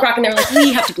was punk rock. And they were like,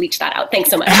 we have to bleach that out. Thanks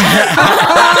so much.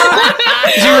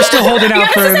 You were still holding out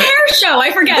for this is a hair show.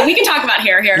 I forget. We can talk about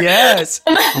hair here. Yes.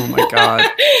 Oh my God.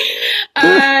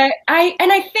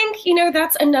 I think,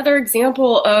 that's another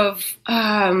example of,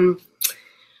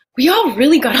 we all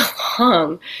really got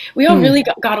along.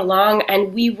 Got along,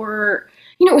 and we were,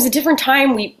 it was a different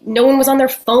time. No one was on their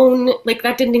phone. Like,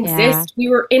 that didn't exist. Yeah. We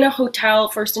were in a hotel,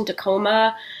 first in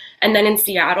Tacoma and then in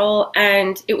Seattle.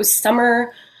 And it was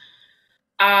summer.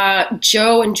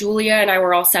 Joe and Julia and I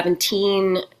were all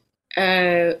 17.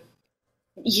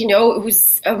 it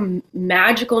was a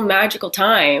magical, magical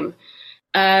time.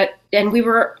 And we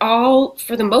were all,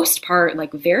 for the most part,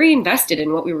 like very invested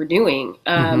in what we were doing.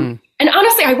 And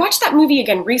honestly, I watched that movie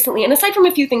again recently, and aside from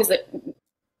a few things that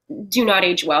do not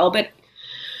age well, but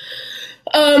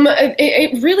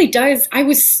it really does. I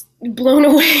was blown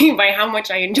away by how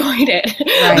much I enjoyed it.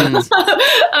 Right.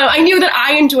 I knew that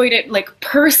I enjoyed it like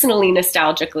personally,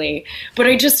 nostalgically, but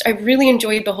I really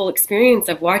enjoyed the whole experience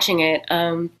of watching it.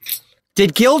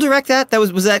 Did Gil direct that?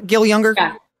 Was that Gil Younger?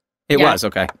 Yeah. It was,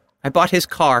 okay. I bought his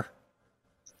car.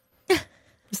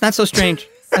 It's not so strange.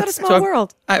 It's not a small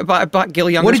world. I bought Gil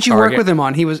Younger's car. What did you work with him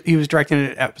on? He was directing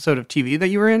an episode of TV that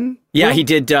you were in? Yeah, he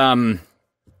did,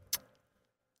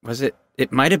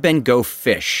 it might have been Go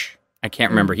Fish. I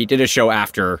can't remember. He did a show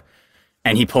after,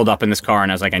 and he pulled up in this car,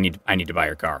 and I was like, I need to buy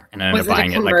your car. And I ended up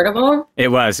buying it. Was it a convertible? It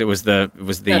was the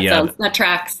that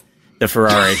tracks. The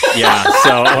Ferrari. Yeah.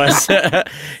 So it was,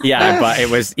 but it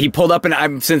was, he pulled up,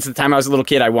 and since the time I was a little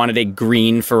kid, I wanted a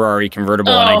green Ferrari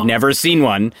convertible, and I'd never seen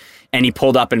one. And he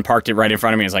pulled up and parked it right in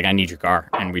front of me. He was like, I need your car.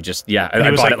 And we just, I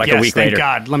bought it like a week later. Thank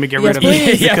God. Let me get rid of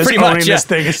it. Yeah, pretty much. This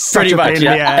thing is such pretty a pain much, in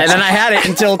the ass. And then I had it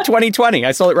until 2020.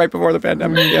 I sold it right before the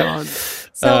pandemic. Yeah.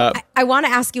 So I want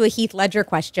to ask you a Heath Ledger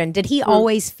question. Did he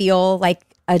always feel like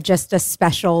just a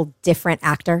special, different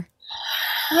actor?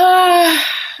 I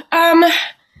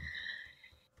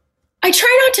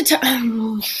try not to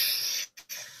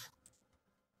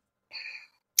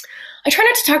I try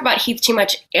not to talk about Heath too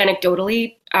much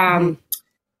anecdotally,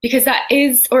 because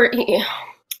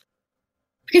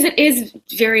because it is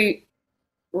very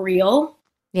real.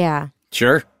 Yeah.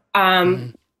 Sure.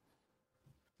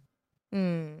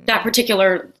 That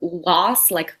particular loss,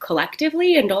 like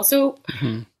collectively, and also,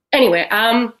 anyway,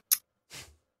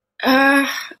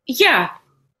 yeah.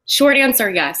 Short answer,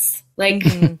 yes. Like,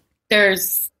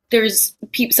 there's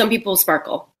some people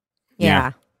sparkle.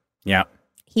 Yeah.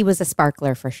 He was a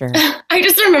sparkler for sure. I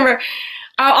just remember,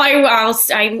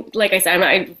 like I said,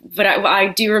 I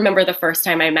do remember the first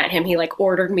time I met him, he like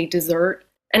ordered me dessert,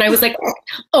 and I was like,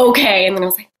 okay, and then I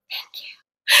was like, thank you.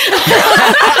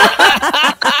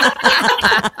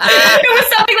 It was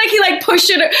something like he like pushed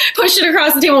it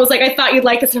across the table and was like, I thought you'd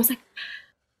like this, and I was like,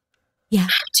 yeah,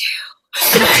 I do.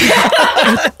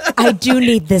 I do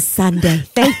need this Sunday.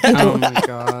 Thank you. Oh my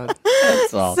God.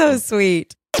 That's awesome. So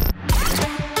sweet.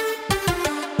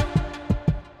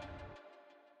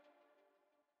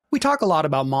 We talk a lot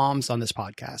about moms on this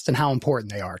podcast and how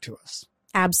important they are to us.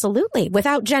 Absolutely.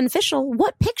 Without Jen Fishel,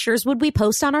 what pictures would we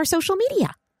post on our social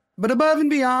media? But above and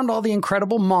beyond all the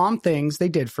incredible mom things they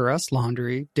did for us,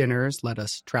 laundry, dinners, let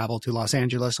us travel to Los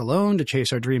Angeles alone to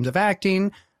chase our dreams of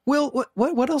acting. Will,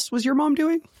 what else was your mom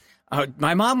doing?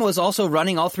 My mom was also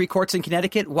running all 3 courts in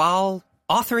Connecticut while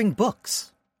authoring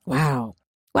books. Wow.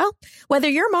 Well, whether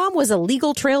your mom was a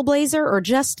legal trailblazer or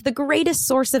just the greatest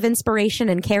source of inspiration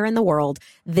and care in the world,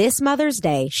 this Mother's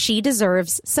Day, she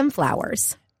deserves some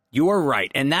flowers. You are right,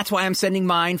 and that's why I'm sending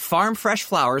mine farm fresh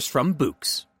flowers from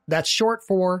Bouqs. That's short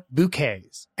for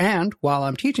bouquets. And while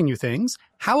I'm teaching you things,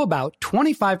 how about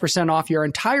 25% off your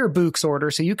entire Bouqs order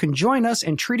so you can join us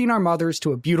in treating our mothers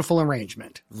to a beautiful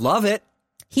arrangement? Love it.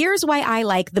 Here's why I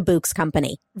like the Bouqs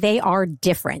Company. They are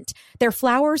different. Their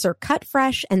flowers are cut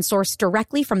fresh and sourced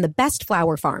directly from the best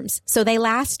flower farms, so they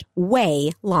last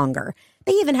way longer.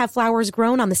 They even have flowers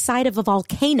grown on the side of a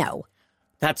volcano.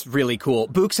 That's really cool.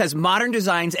 Bouqs has modern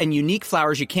designs and unique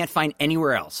flowers you can't find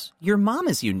anywhere else. Your mom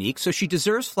is unique, so she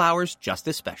deserves flowers just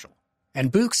as special.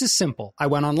 And Bouqs is simple. I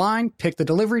went online, picked the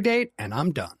delivery date, and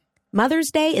I'm done.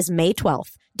 Mother's Day is May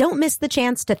 12th. Don't miss the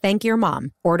chance to thank your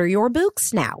mom. Order your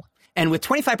Bouqs now. And with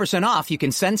 25% off, you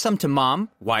can send some to mom,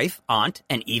 wife, aunt,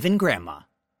 and even grandma.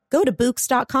 Go to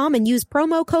Bouqs.com and use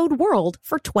promo code WORLD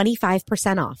for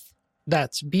 25% off.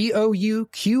 That's BOUQS.com,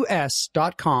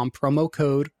 promo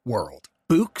code WORLD.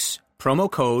 Bouqs,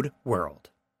 promo code WORLD.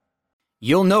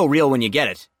 You'll know real when you get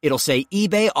it. It'll say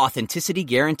eBay Authenticity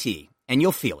Guarantee, and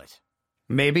you'll feel it.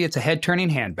 Maybe it's a head-turning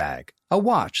handbag, a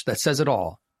watch that says it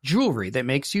all, jewelry that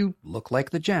makes you look like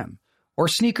the gem, or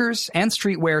sneakers and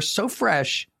streetwear so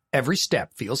fresh, every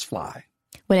step feels fly.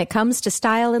 When it comes to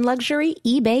style and luxury,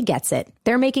 eBay gets it.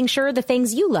 They're making sure the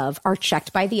things you love are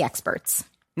checked by the experts.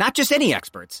 Not just any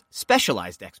experts,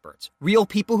 specialized experts. Real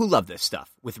people who love this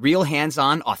stuff, with real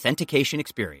hands-on authentication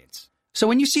experience. So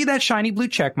when you see that shiny blue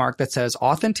check mark that says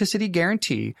Authenticity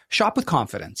Guarantee, shop with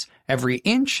confidence. Every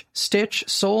inch, stitch,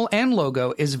 sole, and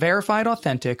logo is verified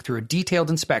authentic through a detailed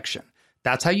inspection.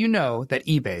 That's how you know that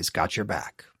eBay's got your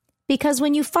back. Because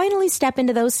when you finally step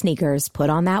into those sneakers, put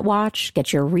on that watch,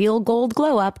 get your real gold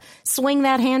glow up, swing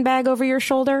that handbag over your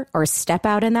shoulder, or step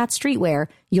out in that streetwear,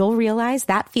 you'll realize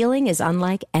that feeling is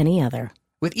unlike any other.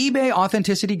 With eBay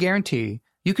Authenticity Guarantee,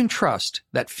 you can trust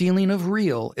that feeling of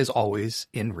real is always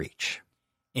in reach.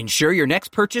 Ensure your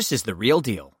next purchase is the real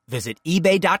deal. Visit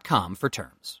eBay.com for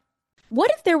terms. What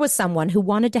if there was someone who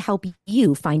wanted to help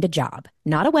you find a job?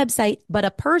 Not a website, but a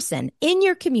person in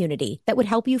your community that would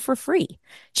help you for free.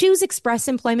 Choose Express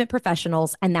Employment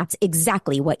Professionals, and that's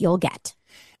exactly what you'll get.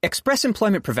 Express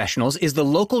Employment Professionals is the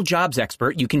local jobs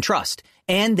expert you can trust,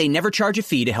 and they never charge a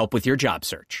fee to help with your job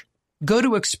search. Go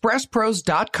to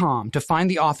expresspros.com to find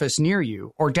the office near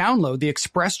you or download the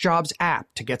Express Jobs app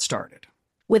to get started.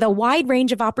 With a wide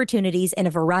range of opportunities in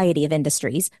a variety of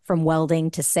industries, from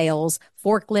welding to sales,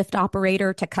 forklift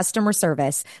operator to customer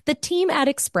service, the team at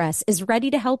Express is ready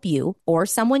to help you or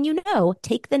someone you know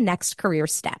take the next career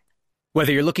step.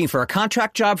 Whether you're looking for a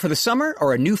contract job for the summer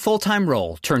or a new full-time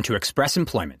role, turn to Express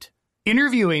Employment.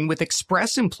 Interviewing with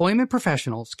Express Employment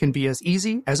Professionals can be as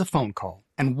easy as a phone call,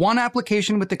 and one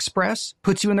application with Express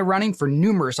puts you in the running for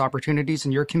numerous opportunities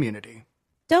in your community.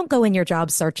 Don't go in your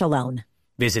job search alone.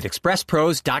 Visit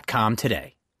expresspros.com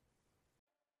today.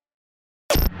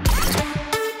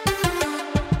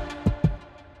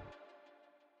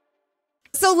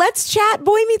 So let's chat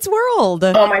Boy Meets World.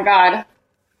 Oh my God.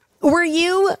 Were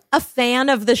you a fan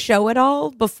of the show at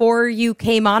all before you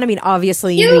came on? I mean,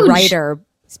 obviously Huge. you're a writer,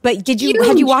 but had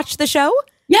you watched the show?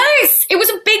 Yes, it was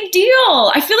a big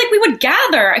deal. I feel like we would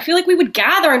gather.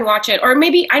 And watch it. Or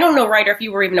maybe, I don't know, Ryder, if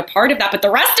you were even a part of that, but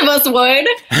the rest of us would.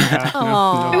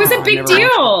 Aww. It was a big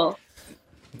deal.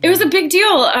 It was a big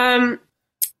deal. Yeah,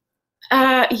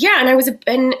 and I was a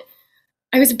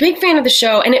big fan of the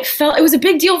show, and it was a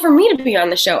big deal for me to be on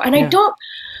the show. And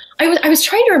I was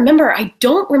trying to remember. I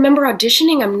don't remember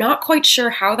auditioning. I'm not quite sure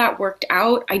how that worked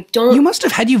out. You must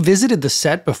have, had you visited the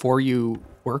set before you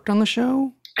worked on the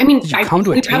show? I mean, we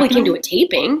probably came to a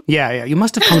taping. Yeah, you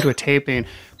must have come to a taping.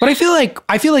 But I feel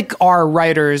like our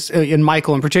writers, and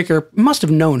Michael in particular, must have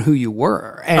known who you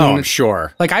were. And I'm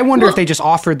sure. Like, I wonder if they just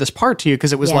offered this part to you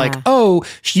because it was like, oh,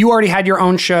 you already had your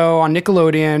own show on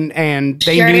Nickelodeon, and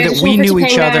they knew that we knew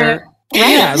each other. Right.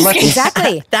 Yeah,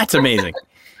 exactly. That's amazing.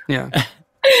 Yeah.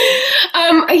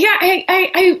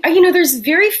 I there's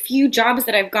very few jobs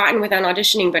that I've gotten without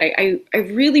auditioning, but I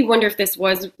really wonder if this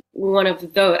was one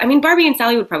of those. I mean, Barbie and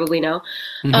Sally would probably know.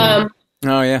 Mm-hmm.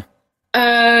 Oh yeah.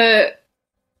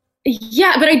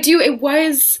 Yeah, but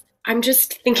I'm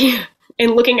just thinking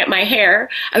and looking at my hair.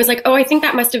 I was like, oh, I think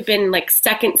that must have been like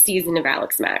second season of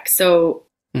Alex Mack. So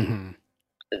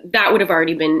that would have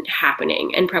already been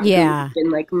happening and probably been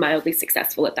like mildly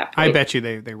successful at that point. I bet you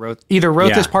they wrote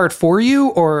this part for you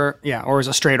or as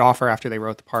a straight offer after they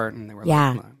wrote the part and they were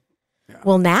like,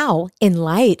 Well, now in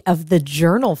light of the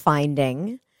journal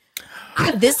finding,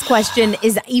 this question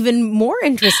is even more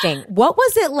interesting. What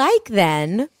was it like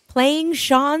then playing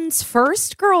Sean's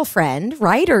first girlfriend,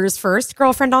 Ryder's first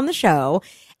girlfriend on the show,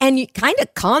 and kind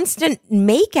of constant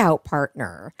makeout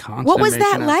partner? What was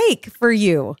that like for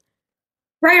you?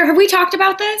 Ryder, have we talked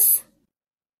about this?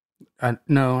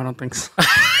 No, I don't think so.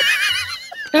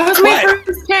 That was my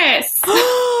first kiss.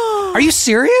 Are you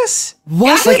serious?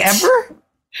 What? Like ever?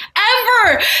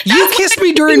 Ever! You kissed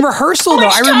me during rehearsal, though.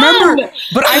 I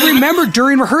remember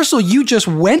during rehearsal, you just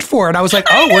went for it. I was like,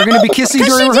 oh, we're going to be kissing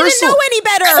during rehearsal. She didn't know any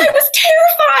better. I was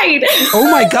terrified.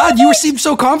 Oh my God, you seemed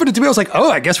so confident to me. I was like,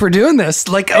 oh, I guess we're doing this.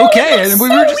 Like, okay. And we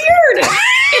were just weird.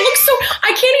 It looks so,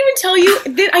 I can't even tell you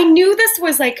that I knew this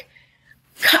was like,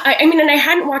 I mean, and I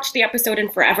hadn't watched the episode in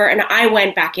forever, and I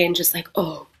went back in just like,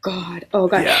 oh God.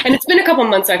 Yeah. And it's been a couple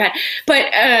months so I've had,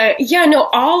 but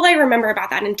all I remember about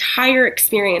that entire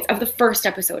experience of the first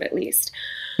episode, at least,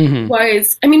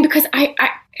 was, I mean, because I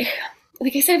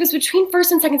like I said, it was between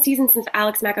first and second season since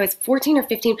Alex Mack. I was 14 or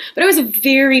 15, but I was a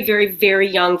very, very, very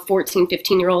young 14,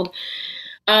 15-year-old.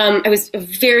 I was a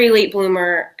very late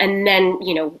bloomer, and then,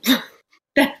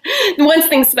 once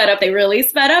things sped up, they really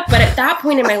sped up. But at that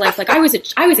point in my life, like I was a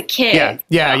kid.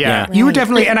 Yeah. You were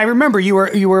definitely, and I remember you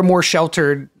were more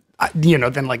sheltered,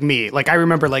 than like me. Like I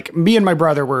remember, like me and my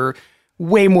brother were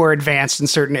way more advanced in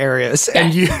certain areas,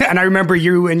 and I remember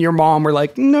you and your mom were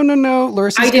like, no,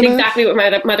 Larisa. I did exactly what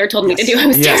my mother told me to do. I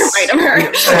was terrified of her.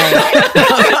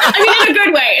 I mean, in a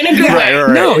good way.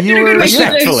 Right. No, you were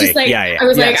respectfully. I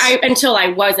was like, until I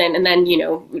wasn't, and then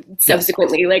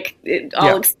subsequently, like it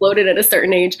all exploded at a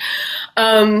certain age.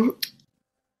 I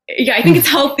think it's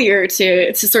healthier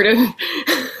to sort of weave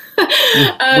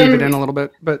it in a little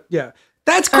bit, but yeah,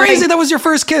 that's crazy. That was your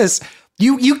first kiss.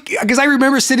 You, because I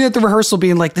remember sitting at the rehearsal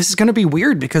being like, this is going to be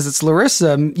weird because it's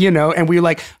Larisa, and we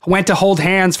like went to hold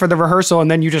hands for the rehearsal,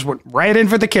 and then you just went right in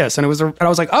for the kiss, and I was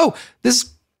like, oh,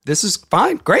 this this is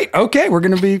fine. Great. Okay. We're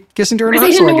going to be kissing during I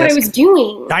rehearsal, didn't know I what guess. I was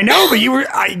doing. I know, but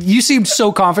you seemed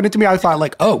so confident to me. I thought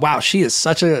like, oh, wow, she is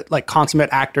such a like consummate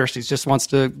actor. She just wants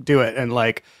to do it. And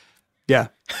like, yeah,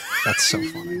 that's so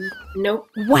funny. Nope.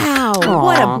 Wow.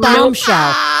 What a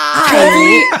bombshell.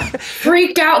 Totally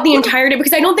freaked out the entire day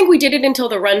because I don't think we did it until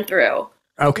the run through.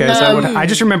 Okay, I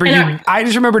just remember I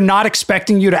just remember not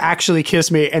expecting you to actually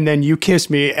kiss me, and then you kiss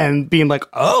me, and being like,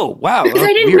 "Oh, wow!" Because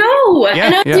I didn't know. Yeah,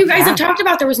 and as yeah. you guys have talked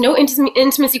about, there was no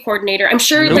intimacy coordinator. I'm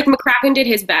sure like McCracken did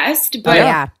his best,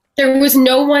 but there was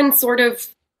no one sort of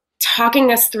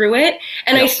talking us through it.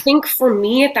 And I think for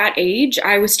me at that age,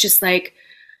 I was just like,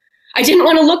 I didn't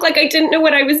want to look like I didn't know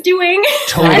what I was doing.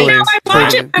 Totally. Now I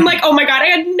watch it, I'm like, oh my God, I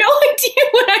had no idea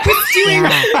what I was doing.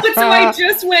 But so I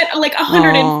just went like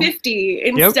 150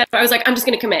 instead. I was like, I'm just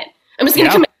going to commit. I'm just going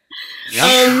to commit. Yep.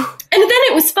 And then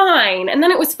it was fine. And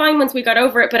then it was fine once we got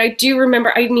over it. But I do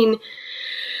remember, I mean,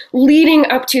 leading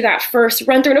up to that first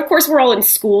run through, and of course we're all in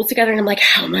school together, and I'm like,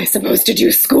 how am I supposed to do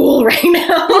school right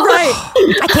now? Right.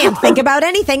 I can't think about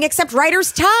anything except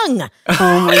writer's tongue.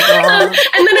 Oh my God.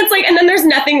 And then it's like, and then there's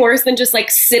nothing worse than just like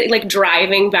sitting, like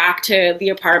driving back to the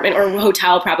apartment or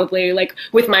hotel probably, like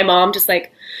with my mom, just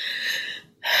like,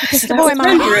 Kiss the boy,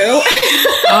 Mom.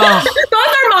 Both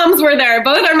our moms were there.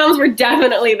 Both our moms were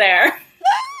definitely there.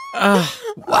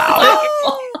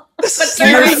 Wow.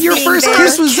 Your first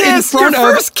kiss was in front of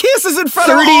first kiss is in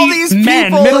front of all these men,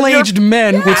 people. middle-aged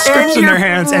men with scripts in their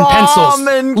hands and pencils,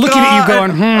 looking at you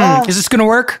going, is this going to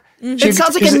work? It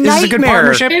sounds like a Is this a good nightmare.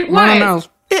 partnership? It I don't know. was.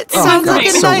 It sounds like a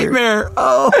so weird. nightmare.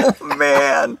 Oh,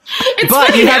 man. But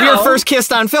funny you have your now. first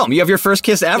kiss on film. You have your first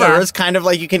kiss ever. Yeah. It's kind of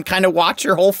like you can kind of watch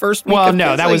your whole first week. Well, of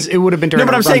no, kissing. it would have been during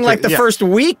No, but I'm a run saying like through. the first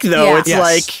week, though, Yeah. it's Yes.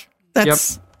 like,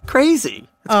 that's crazy.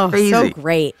 It's crazy. So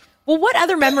great. Well, what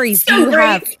other memories do So you great.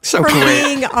 have So from great.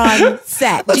 being on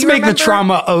set? Let's Do you make the remember-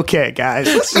 trauma okay, guys.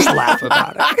 Let's just laugh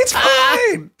about it. It's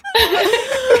fine.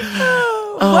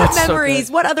 What it's so memories?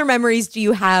 What other memories do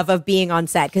you have of being on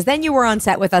set? Because then you were on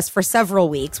set with us for several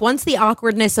weeks. Once the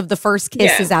awkwardness of the first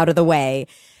kiss Yeah. is out of the way,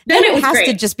 Then it it was has great.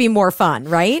 to just be more fun,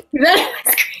 right? That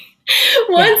was great.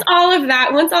 Once all of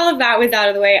that was out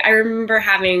of the way,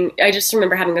 I just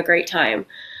remember having a great time.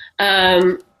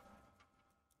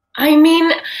 I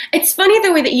mean, it's funny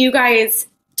the way that you guys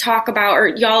talk about, or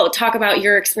y'all talk about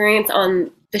your experience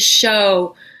on the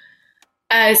show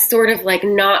as sort of like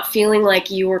not feeling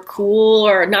like you were cool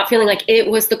or not feeling like it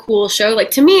was the cool show. Like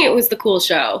to me, it was the cool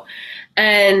show.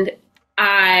 And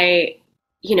I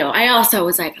also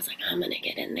was like, I'm going to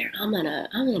get in there. I'm going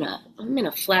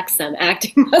to flex some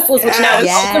acting muscles, which now is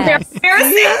also very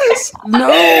embarrassing. Yes. No.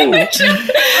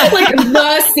 Like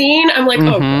the scene, I'm like,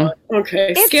 oh God, okay,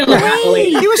 It's scale it great. happily.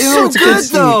 He was Ew, so it's a good, good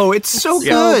scene. though. It's so So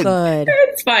good. good.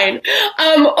 It's fine. Or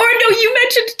no, you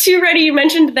mentioned too, Reddy. You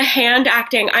mentioned the hand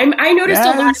acting. I noticed a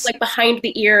lot of Yes. like behind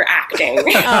the ear acting. Oh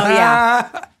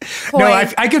yeah. No,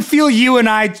 I could feel you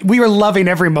and we were loving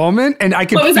every moment, and I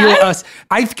could What was feel that? us.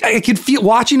 I could feel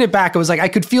watching it back. It was like I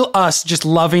could feel us just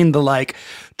loving the like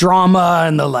drama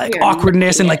and the like Yeah.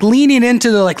 awkwardness and like leaning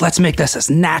into the like let's make this as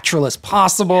natural as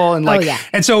possible and like yeah.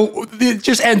 and so it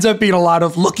just ends up being a lot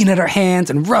of looking at our hands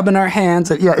and rubbing our hands.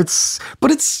 And, yeah, it's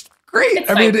great. It's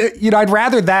I mean, fine. I'd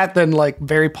rather that than like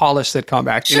very polished sitcom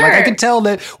acting. Like I Sure. could tell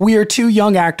that we are two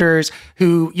young actors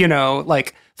who,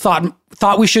 like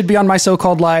thought we should be on My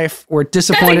So-Called Life or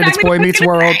disappointed exactly it's Boy what I was Meets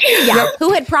gonna World. say. Yeah,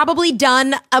 who had probably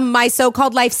done a My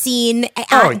So-Called Life scene in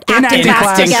acting acting class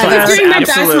class. together. I was doing my best,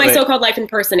 Absolutely. my so-called life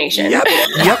impersonation. Yep.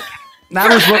 That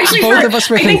was what Actually, both of us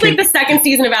were I think thinking. like the second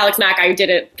season of Alex Mack, I did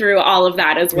it through all of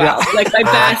that as well. Yeah. Like my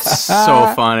best,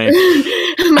 So funny.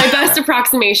 my best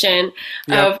approximation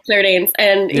of Claire Danes,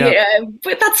 and Yep. yeah,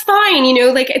 but that's fine.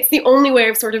 Like it's the only way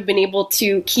I've sort of been able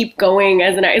to keep going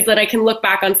is that I can look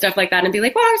back on stuff like that and be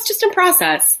like, well, I was just in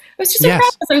process. I was just in Yes.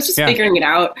 process. I was just Yeah. figuring it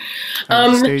out.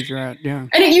 The stage you're at, yeah.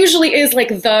 And it usually is like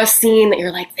the scene that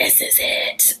you're like, this is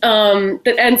it.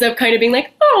 That ends up kind of being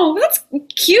like, oh, that's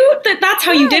cute. That's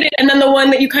how you did it. And then the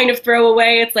one that you kind of throw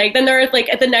away, it's like, then there's like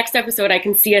at the next episode, I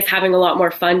can see us having a lot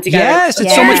more fun together. Yes,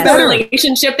 it's so much The better.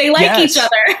 relationship, they like Yes. each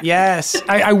other. Yes.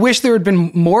 I wish there had been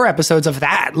more episodes of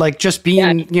that, like just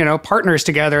being, partners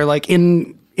together, like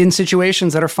in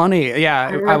situations that are funny. Yeah.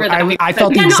 remember that. I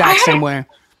felt the Yeah, no, exact I had- same way.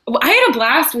 I had a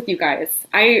blast with you guys.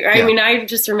 I mean, I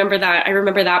just remember that. I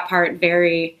remember that part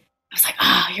very, I was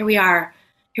like, here we are.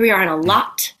 Here we are in a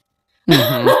lot.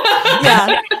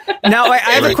 Yeah. Now, I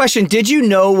have a question. Did you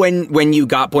know when you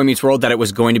got Boy Meets World that it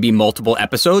was going to be multiple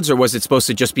episodes, or was it supposed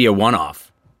to just be a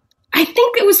one-off? I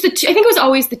think it was I think it was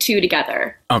always the two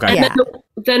together. Okay. And Yeah.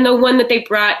 then the one that they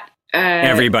brought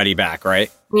Everybody back, right?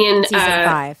 me and Season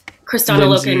 5. Kristana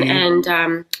Lindsay. Loken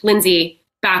and Lindsay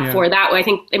back for that. I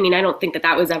don't think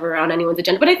that was ever on anyone's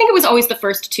agenda, but I think it was always the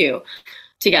first two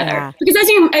together. Because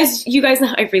as you guys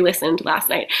know, I re-listened last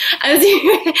night. As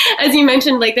you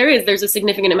mentioned, like there's a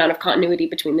significant amount of continuity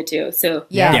between the two. So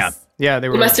they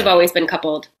must have always been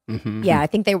coupled. Mm-hmm. Yeah, I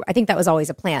think that was always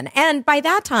a plan. And by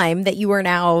that time that you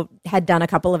had done a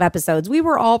couple of episodes, we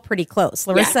were all pretty close.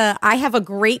 Larisa, I have a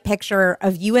great picture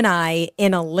of you and I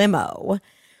in a limo.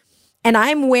 And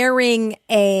I'm wearing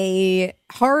a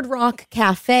Hard Rock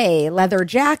Cafe leather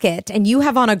jacket, and you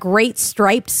have on a great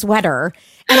striped sweater.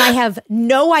 And I have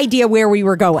no idea where we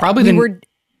were going. Probably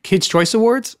Kids' Choice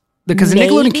Awards? Because the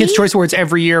Nickelodeon Kids' Choice Awards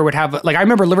every year would have, like, I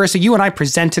remember, Larissa, you and I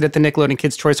presented at the Nickelodeon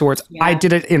Kids' Choice Awards. Yeah. I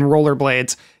did it in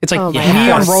rollerblades. It's like me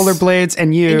on rollerblades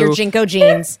and you. In your Jinko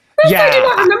jeans. I do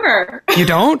not remember. You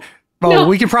don't? Well, no.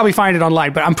 We can probably find it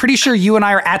online, but I'm pretty sure you and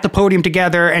I are at the podium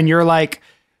together and you're like,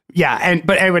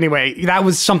 but anyway, that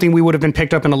was something we would have been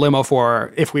picked up in a limo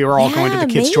for if we were all going to the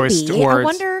Kids' Choice Awards. I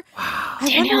wonder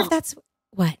if that's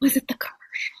what was it the commercial?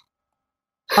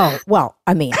 Oh well,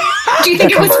 I mean, do you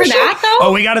think it was for that though?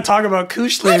 Oh, we got to talk about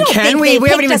Kooshlings. Can we? We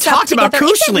haven't even talked about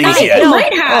Kooshlings yet. No,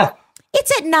 might have.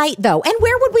 It's at night though, and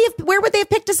where would they have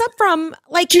picked us up from?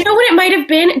 Like, do you know what it might have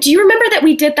been? Do you remember that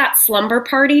we did that slumber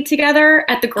party together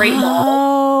at the Great Mall?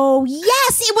 Oh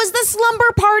yes, it was the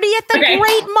slumber party at the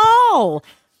Great Mall.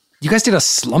 You guys did a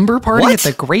slumber party at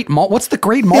the Great Mall? What's the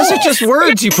Great Mall? Those are just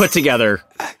words you put together.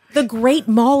 The Great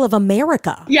Mall of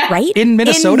America, right? In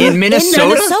Minnesota? In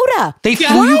Minnesota? They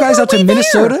flew you guys out to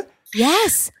Minnesota? There?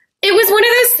 Yes. It was one of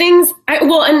those things,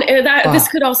 this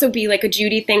could also be like a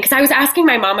Judy thing, because I was asking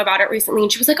my mom about it recently,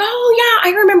 and she was like, oh, yeah,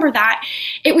 I remember that.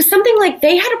 It was something like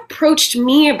they had approached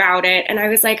me about it, and I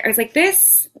was like,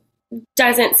 this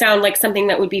doesn't sound like something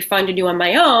that would be fun to do on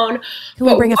my own. Who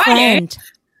would bring a friend?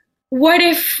 What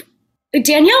if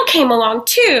Danielle came along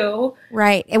too?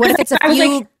 Right. And what if it's a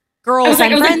few girls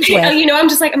I'm friends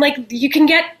with? I'm like, you can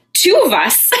get two of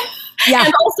us. Yeah.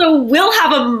 And also we'll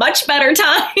have a much better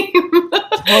time.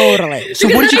 Totally. So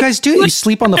what did you guys do? You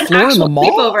sleep on the floor in the mall?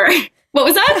 Sleepover. What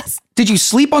was that? Did you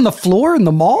sleep on the floor in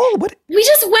the mall? What? We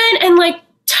just went and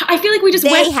I feel like we just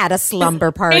went. They had a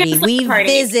slumber party. We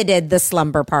visited the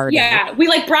slumber party. Yeah. We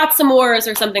brought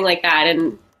s'mores or something like that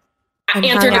and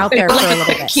answered out there for a little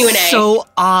bit. Q&A. So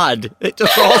odd. It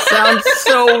just all sounds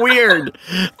so weird.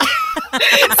 So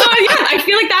I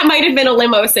feel like that might have been a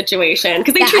limo situation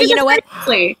because they treated us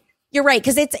nicely. You're right,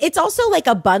 because it's also like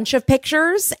a bunch of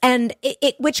pictures, and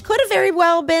it which could have very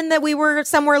well been that we were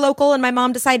somewhere local, and my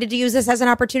mom decided to use this as an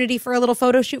opportunity for a little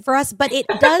photo shoot for us. But it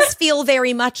does feel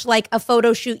very much like a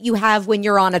photo shoot you have when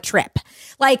you're on a trip,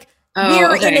 like.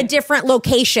 We're in a different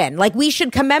location. Like, we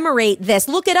should commemorate this.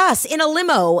 Look at us in a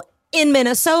limo in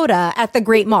Minnesota at the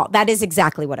Great Mall. That is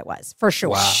exactly what it was, for sure.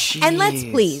 Wow. And let's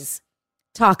please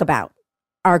talk about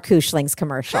our Kooshlings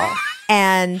commercial.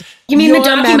 And you mean the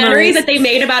documentary that they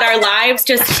made about our lives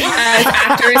just as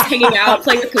actors hanging out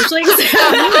playing with Kooshlings?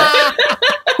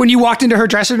 When you walked into her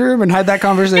dressing room and had that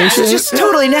conversation? Yeah, it's just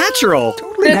totally natural.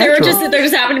 There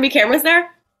just happened to be cameras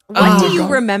there? What do you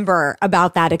remember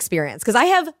about that experience? Because I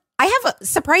have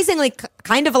surprisingly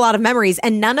kind of a lot of memories,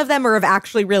 and none of them are of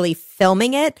actually really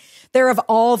filming it. They're of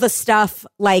all the stuff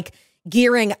like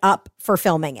gearing up for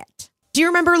filming it. Do you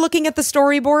remember looking at the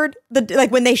storyboard?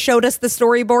 Like when they showed us the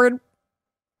storyboard?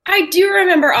 I do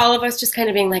remember all of us just kind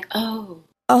of being like, oh.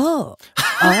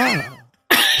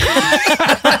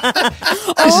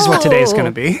 This is what today is going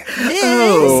to be.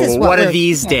 This is what are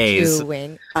these days?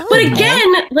 Doing. But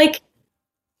again,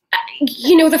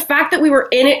 the fact that we were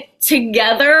in it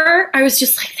together, I was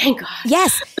just like, thank God.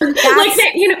 Yes. Not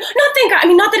thank God. I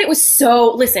mean, not that it was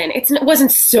so, listen, it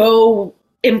wasn't so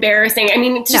embarrassing. I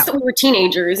mean, it's just that we were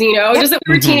teenagers, just that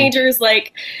we were teenagers,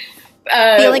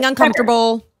 feeling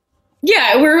uncomfortable.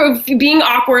 Yeah, we were being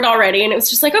awkward already. And it was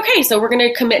just like, okay, so we're going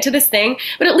to commit to this thing.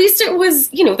 But at least it was,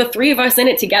 the three of us in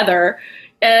it together.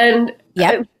 And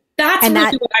that's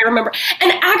really what I remember.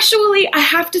 And actually, I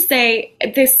have to say,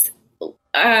 this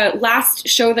last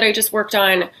show that I just worked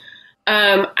on,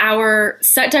 our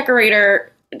set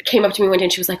decorator came up to me one day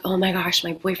and she was like, oh my gosh,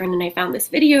 my boyfriend and I found this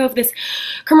video of this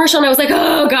commercial. And I was like,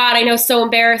 oh God, I know, so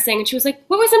embarrassing. And she was like,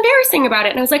 what was embarrassing about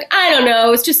it? And I was like, I don't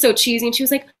know. It's just so cheesy. And she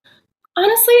was like,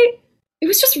 honestly, it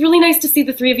was just really nice to see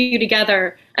the three of you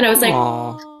together. And I was like,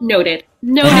 noted. I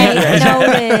know.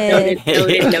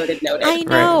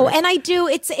 Right. And I do.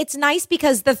 It's nice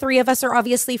because the three of us are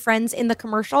obviously friends in the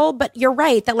commercial, but you're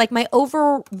right that my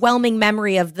overwhelming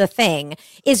memory of the thing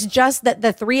is just that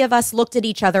the three of us looked at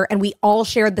each other and we all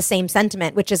shared the same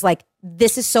sentiment, which is like,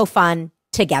 this is so fun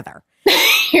together.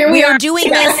 Here we are doing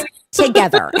this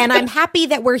together. And I'm happy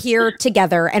that we're here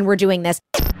together and we're doing this.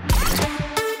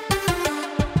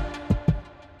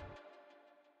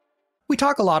 We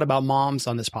talk a lot about moms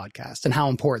on this podcast and how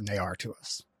important they are to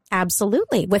us.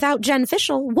 Absolutely. Without Jen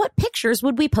Fishel, what pictures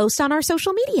would we post on our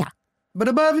social media? But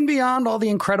above and beyond all the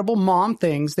incredible mom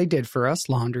things they did for us,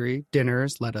 laundry,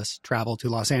 dinners, let us travel to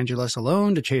Los Angeles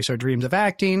alone to chase our dreams of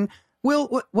acting.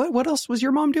 Will, what else was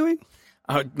your mom doing?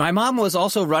 My mom was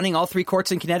also running all 3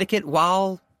 courts in Connecticut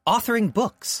while authoring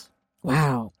books.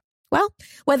 Wow. Well,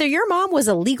 whether your mom was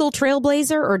a legal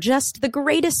trailblazer or just the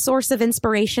greatest source of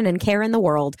inspiration and care in the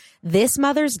world, this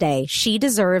Mother's Day, she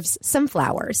deserves some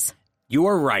flowers. You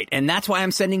are right, and that's why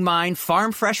I'm sending mine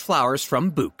farm fresh flowers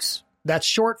from Bouqs. That's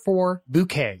short for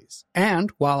bouquets. And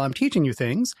while I'm teaching you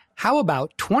things, how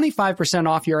about 25%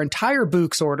 off your entire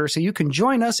Bouqs order so you can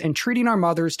join us in treating our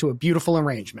mothers to a beautiful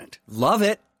arrangement? Love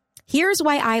it. Here's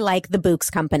why I like the Bouqs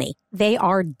Company. They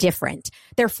are different.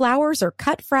 Their flowers are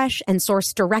cut fresh and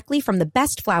sourced directly from the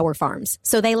best flower farms,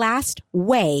 so they last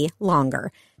way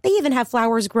longer. They even have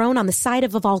flowers grown on the side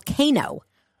of a volcano.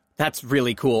 That's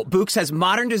really cool. Bouqs has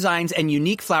modern designs and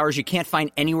unique flowers you can't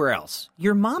find anywhere else.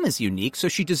 Your mom is unique, so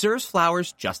she deserves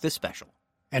flowers just as special.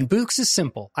 And Bouqs is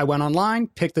simple. I went online,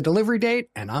 picked the delivery date,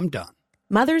 and I'm done.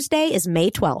 Mother's Day is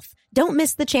May 12th. Don't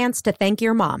miss the chance to thank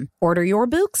your mom. Order your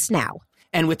Bouqs now.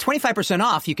 And with 25%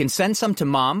 off, you can send some to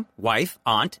mom, wife,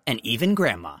 aunt, and even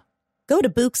grandma. Go to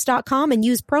Bouqs.com and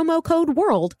use promo code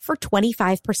WORLD for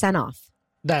 25% off.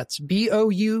 That's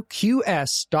BOUQS.com,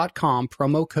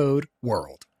 promo code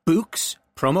WORLD. Bouqs,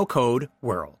 promo code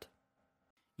WORLD.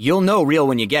 You'll know real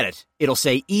when you get it. It'll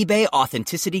say eBay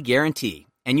Authenticity Guarantee,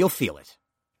 and you'll feel it.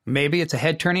 Maybe it's a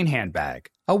head-turning handbag,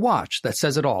 a watch that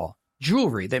says it all,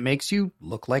 jewelry that makes you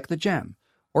look like the gem,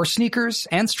 or sneakers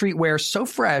and streetwear so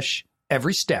fresh,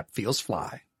 every step feels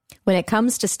fly. When it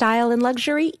comes to style and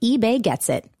luxury, eBay gets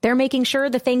it. They're making sure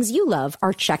the things you love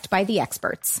are checked by the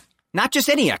experts. Not just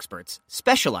any experts,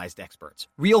 specialized experts,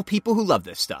 real people who love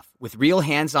this stuff with real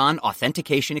hands-on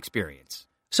authentication experience.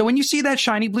 So when you see that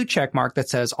shiny blue check mark that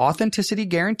says Authenticity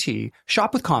Guarantee,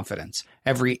 shop with confidence.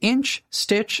 Every inch,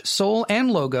 stitch, sole,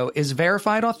 and logo is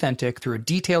verified authentic through a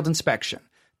detailed inspection.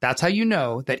 That's how you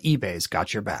know that eBay's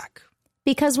got your back.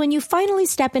 Because when you finally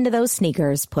step into those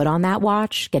sneakers, put on that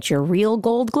watch, get your real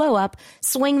gold glow up,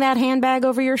 swing that handbag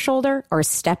over your shoulder, or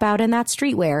step out in that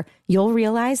streetwear, you'll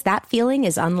realize that feeling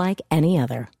is unlike any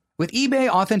other. With eBay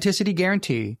Authenticity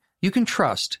Guarantee, you can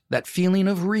trust that feeling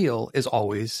of real is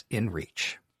always in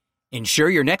reach. Ensure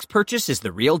your next purchase is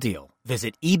the real deal.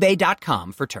 Visit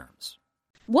eBay.com for terms.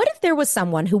 What if there was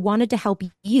someone who wanted to help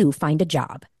you find a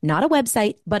job? Not a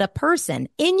website, but a person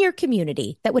in your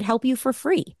community that would help you for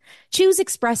free. Choose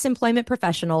Express Employment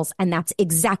Professionals, and that's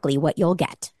exactly what you'll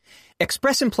get.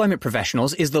 Express Employment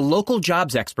Professionals is the local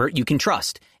jobs expert you can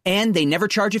trust, and they never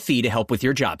charge a fee to help with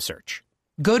your job search.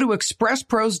 Go to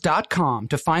expresspros.com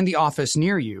to find the office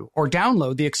near you or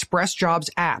download the Express Jobs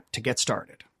app to get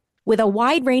started. With a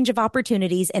wide range of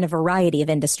opportunities in a variety of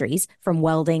industries, from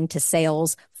welding to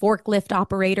sales, forklift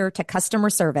operator to customer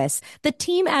service, the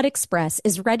team at Express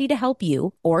is ready to help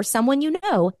you or someone you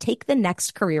know take the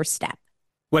next career step.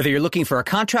 Whether you're looking for a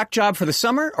contract job for the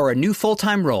summer or a new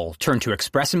full-time role, turn to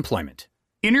Express Employment.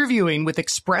 Interviewing with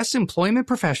Express Employment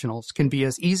Professionals can be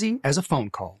as easy as a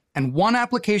phone call, and one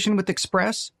application with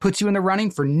Express puts you in the running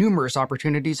for numerous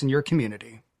opportunities in your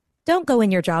community. Don't go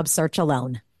in your job search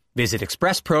alone. Visit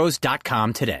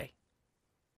expresspros.com today.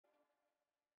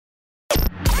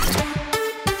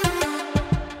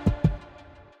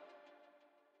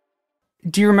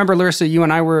 Do you remember, Larisa, you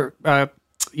and I were,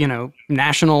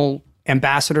 national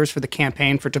ambassadors for the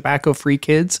campaign for tobacco-free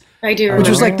kids? I do. Which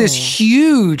was like this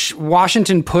huge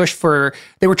Washington push for,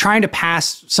 they were trying to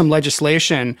pass some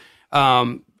legislation,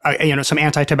 some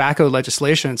anti-tobacco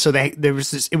legislation. So it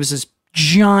was this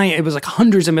giant, it was like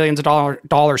hundreds of millions of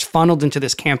dollars funneled into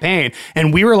this campaign.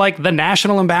 And we were like the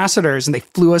national ambassadors, and they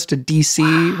flew us to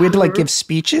DC. We had to like give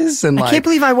speeches and I can't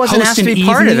believe I wasn't asked to be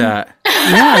part of that.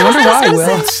 Yeah, I wonder why,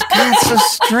 Will. That's so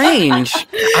strange.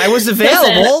 I was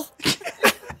available.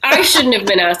 I shouldn't have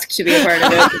been asked to be a part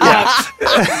of it. That's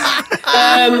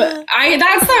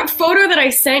that photo that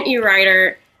I sent you,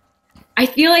 Ryder. I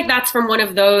feel like that's from one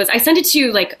of those. I sent it to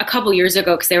you like a couple years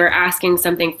ago because they were asking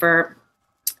something for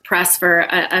press for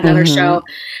another show.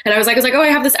 And I was like, oh, I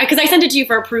have this, because I sent it to you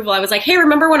for approval. I was like, hey,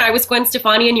 remember when I was Gwen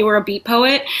Stefani and you were a beat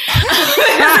poet?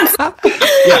 I'm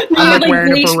like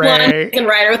wearing a beret. And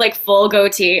Ryder with like full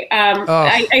goatee.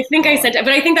 I think I sent it,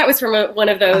 but I think that was from one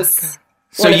of those.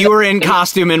 So you were in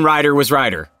costume and Ryder was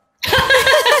Ryder.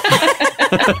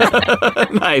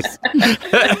 Nice.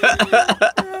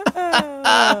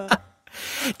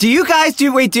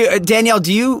 Danielle,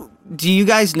 do you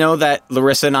guys know that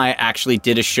Larisa and I actually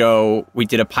did a show, we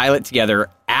did a pilot together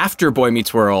after Boy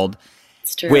Meets World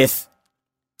with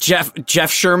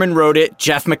Jeff Sherman wrote it,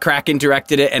 Jeff McCracken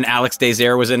directed it, and Alex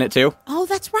Desire was in it too. Oh,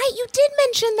 that's right. You did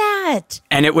mention that.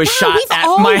 And it was shot we've at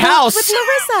all my worked house. with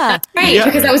Larisa. Right,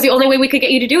 because that was the only way we could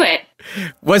get you to do it.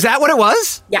 Was that what it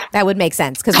was? Yeah. That would make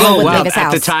sense because Will wouldn't leave his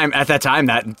house. At that time,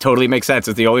 that totally makes sense.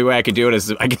 It's the only way I could do it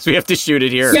is I guess we have to shoot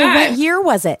it here. So what year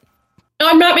was it? No,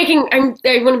 I want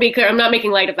to be clear. I'm not making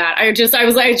light of that. I just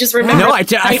remember. No,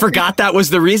 I forgot that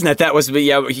was the reason that was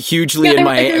hugely in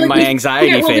my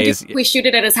anxiety phase. We shoot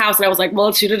it at his house, and I was like, well,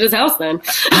 let's shoot it at his house then.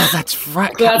 Oh, that's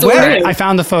right. So that's what we're doing. I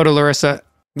found the photo, Larissa.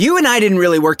 You and I didn't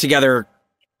really work together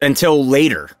until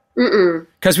later.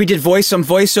 Because we did some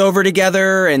voiceover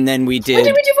together, and then we did. When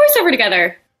did we do voiceover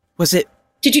together? Was it?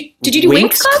 Did you do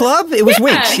Winx Club? It was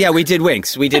Winx. Yeah, we did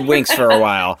Winx. We did Winx for a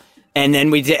while. And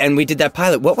then we did that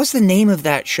pilot. What was the name of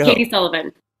that show? Katie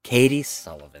Sullivan.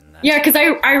 Yeah, because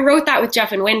I wrote that with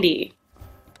Jeff and Wendy.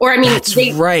 Or that's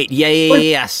right.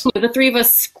 Yes. The three of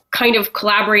us kind of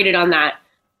collaborated on that,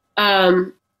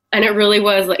 and it really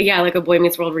was like a Boy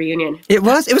Meets World reunion. It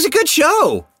was a good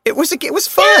show. It was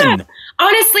fun. Yeah.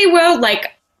 Honestly, Will,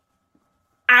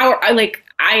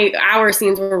 our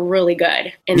scenes were really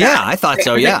good. I thought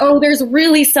so. Yeah. Like, there's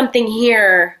really something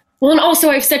here. Well, and also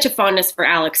I have such a fondness for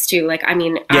Alex too. Like, I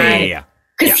mean,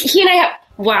 because he and I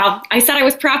I said I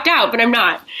was propped out, but I'm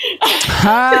not.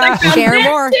 Share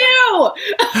more. Too.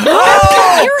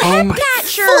 You're a Hepcat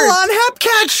shirt. Full on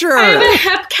Hepcat shirt. I have a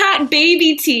Hepcat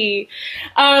baby tee.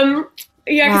 Wow,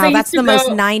 that's the most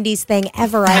 90s thing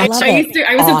ever. I love it.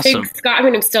 I was a big Scott. I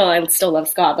mean, I still love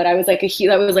Scott, but I was that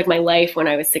was like my life when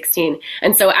I was 16.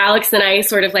 And so Alex and I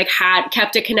sort of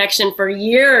kept a connection for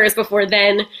years before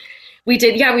then. We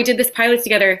did this pilot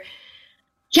together.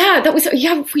 Yeah,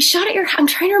 we shot at your house. I'm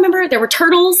trying to remember. There were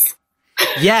turtles.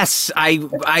 Yes, I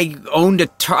owned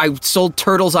I sold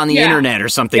turtles on the internet or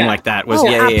something like that.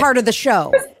 Part of the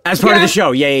show. As part of the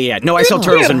show, yeah. No, I sold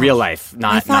turtles in real life,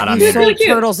 not on the internet. You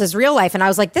sold turtles as real life, and I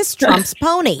was like, this trumps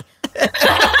Pony.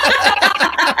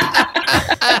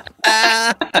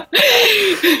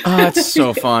 It's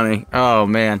so funny. Oh,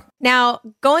 man. Now,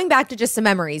 going back to just some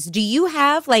memories, do you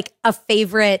have a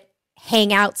favorite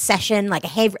hangout session,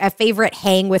 a favorite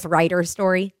hang with writer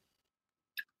story?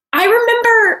 I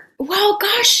remember,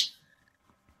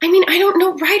 I mean, I don't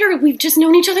know Ryder. We've just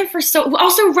known each other for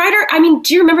also Ryder. I mean,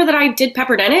 do you remember that I did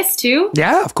Pepper Dennis too?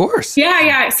 Yeah, of course.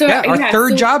 Yeah. So our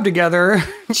third job together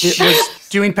it was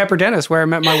doing Pepper Dennis, where I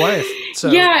met my wife. So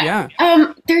yeah.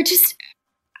 They're just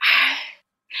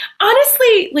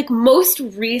honestly, most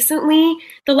recently,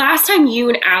 the last time you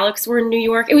and Alex were in New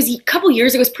York, it was a couple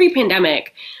years. It was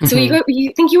pre-pandemic. So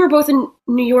you think you were both in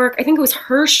New York? I think it was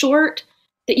her short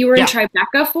that you were in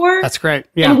Tribeca for. That's great.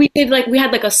 Yeah. And we did we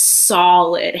had a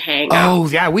solid hangout. Oh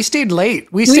yeah, we stayed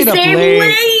late. We stayed up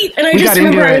late. And I just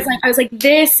remember I was like,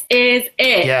 this is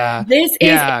it. Yeah. This is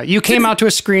it. You came out to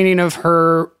a screening of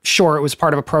her short. It was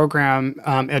part of a program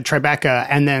at Tribeca,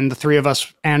 and then the three of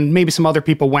us and maybe some other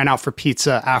people went out for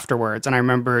pizza afterwards. And I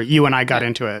remember you and I got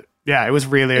into it. Yeah, it was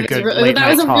really a good late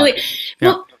night talk.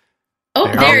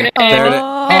 There it is.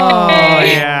 Oh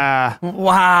yeah.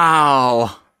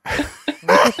 Wow.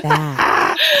 Look at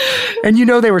that. And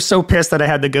they were so pissed that I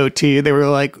had the goatee. They were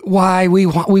like, "Why? We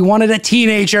wanted a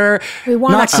teenager. We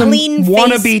want not a clean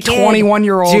wannabe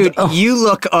 21-year-old." Dude, you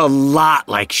look a lot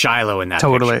like Shiloh in that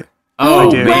totally. picture. Oh, I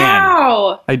do.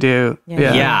 Wow. I do.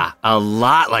 Yeah, a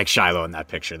lot like Shiloh in that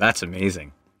picture. That's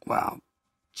amazing. Wow.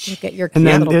 Look at your cute and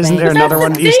then little isn't bangs. there another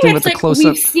one you see with the close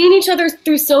up? We've seen each other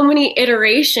through so many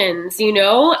iterations,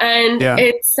 and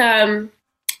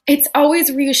it's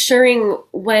always reassuring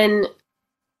when.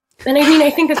 And I mean, I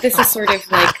think that this is sort of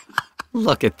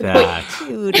look at that.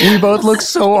 Dude. We both look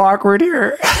so awkward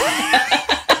here.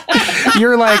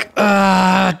 You're like,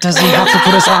 does he have to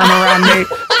put his arm around me?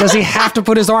 Does he have to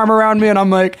put his arm around me? And I'm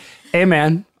like, hey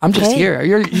man, I'm just here.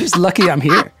 You're just lucky I'm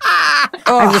here.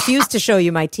 I refuse to show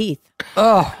you my teeth.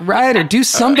 Oh, Ryder, do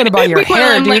something about your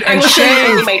hair, dude, and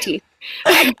shave. My teeth.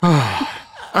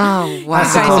 Oh, wow.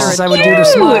 That's the closest I would do to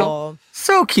smile.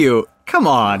 So cute. Come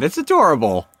on, it's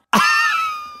adorable.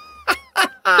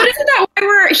 But isn't that why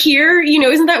we're here?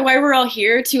 Isn't that why we're all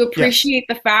here? To appreciate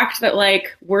the fact that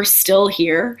we're still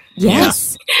here.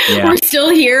 Yes. Yeah. We're still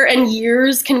here, and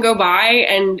years can go by,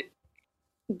 and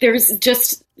there's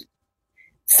just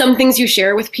some things you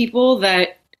share with people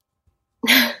that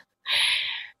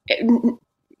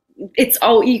it's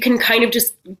all you can kind of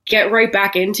just get right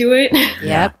back into it.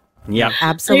 Yep.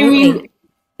 Absolutely. I mean,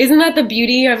 isn't that the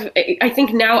beauty of, I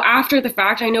think now after the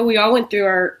fact, I know we all went through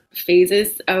our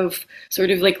phases of sort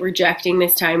of rejecting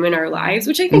this time in our lives,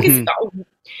 which I think is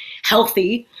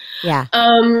healthy. Yeah.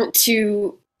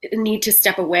 To need to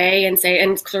step away and say,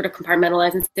 and sort of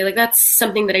compartmentalize and say, like, that's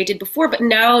something that I did before, but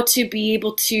now to be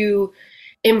able to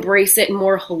embrace it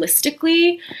more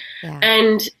holistically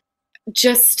and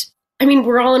just, I mean,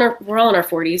 we're all in our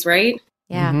 40s, right?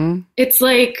 Yeah. Mm-hmm. It's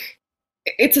like,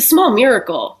 it's a small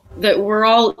miracle that we're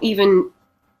all even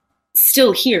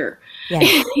still here.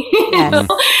 Yes. You know?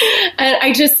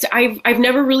 And I've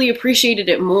never really appreciated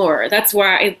it more. That's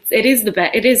why it is the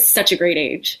best. It is such a great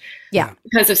age. Yeah.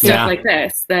 Because of stuff like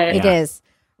this. That it is.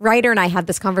 Ryder and I had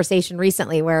this conversation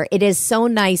recently where it is so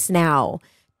nice now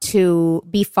to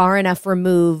be far enough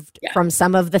removed from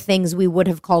some of the things we would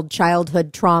have called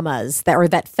childhood traumas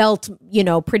that felt, you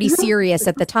know, pretty serious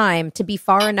at the time, to be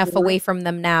far enough away from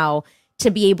them now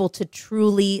to be able to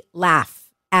truly laugh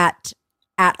at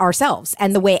ourselves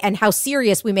and the way and how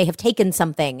serious we may have taken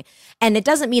something. And it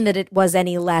doesn't mean that it was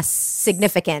any less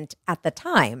significant at the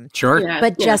time. Sure.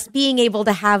 But just being able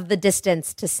to have the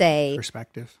distance to say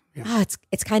Perspective. Yeah. Oh,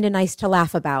 it's kind of nice to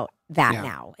laugh about that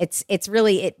now. It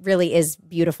really is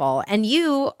beautiful. And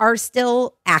you are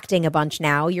still acting a bunch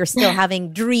now. You're still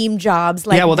having dream jobs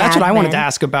like that's what I wanted to Men.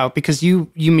 ask about, because you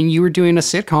were doing a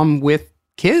sitcom with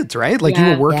kids, right? Like you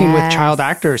were working with child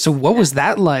actors. So what was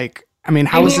that like? I mean,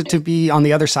 how was it to be on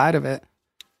the other side of it?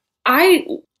 I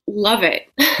love it.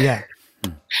 Yeah.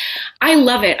 I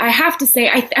love it. I have to say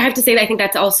that I think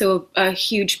that's also a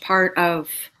huge part of,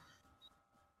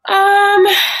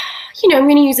 you know, I'm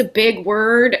going to use a big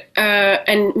word,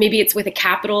 and maybe it's with a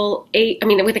capital A. I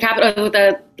mean, with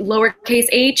a lowercase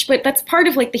h, but that's part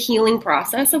of like the healing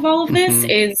process of all of this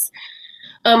is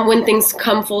when things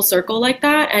come full circle like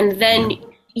that, and then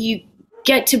you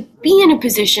get to be in a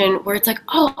position where it's like,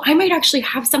 oh, I might actually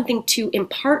have something to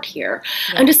impart here.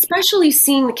 Yeah. And especially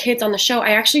seeing the kids on the show,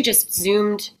 I actually just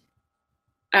Zoomed.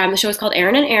 The show is called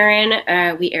Aaron and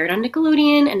Aaron. We aired on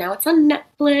Nickelodeon, and now it's on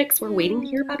Netflix. We're waiting to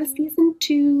hear about a season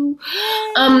 2.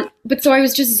 But so I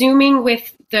was just Zooming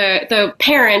with the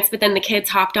parents, but then the kids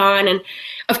hopped on. And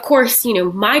of course, you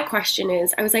know, my question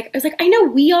is, I was like, I know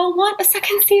we all want a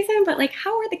second season, but like,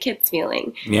 how are the kids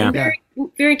feeling? Yeah. I'm very,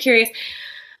 very curious.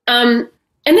 And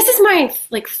this is my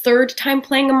like 3rd time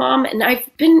playing a mom, and I've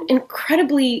been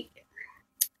incredibly,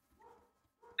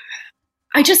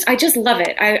 I just love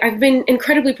it. I've been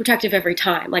incredibly protective every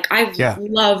time. Like I've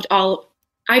loved all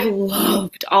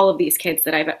of these kids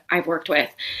that I've worked with,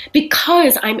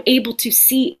 because I'm able to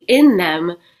see in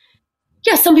them.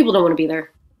 Yeah, some people don't want to be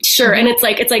there. Sure. And it's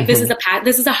like, this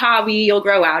is a hobby. You'll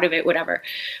grow out of it, whatever.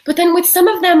 But then with some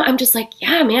of them, I'm just like,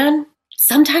 yeah, man,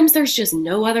 sometimes there's just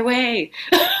no other way.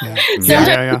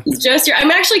 Sometimes it's just I'm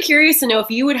actually curious to know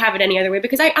if you would have it any other way,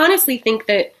 because I honestly think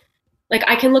that like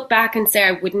I can look back and say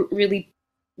I wouldn't really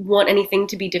want anything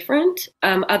to be different,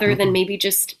 other than maybe I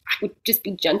would just be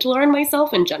gentler on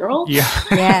myself in general. Yeah.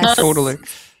 Yes. Totally.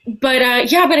 But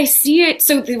I see it.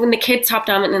 So when the kids hopped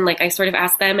on, and then like I sort of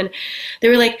asked them, and they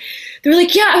were like,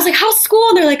 yeah. I was like, how's school?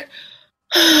 And they're like,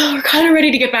 oh, we're kind of ready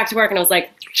to get back to work. And I was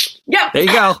like, yep. There you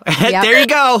go. There you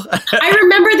go. I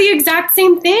remember the exact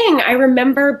same thing. I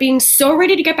remember being so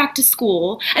ready to get back to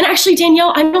school. And actually,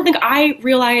 Danielle, I don't think I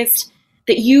realized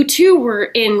that you too were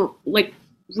in like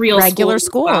regular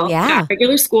school. Well. Yeah,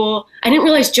 regular school. I didn't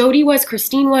realize Jody was,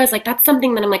 Christine was. Like, that's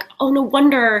something that I'm like, oh, no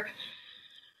wonder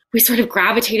we sort of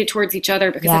gravitated towards each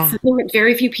other, because that's something that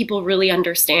very few people really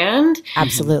understand.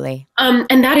 Absolutely.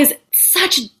 And that is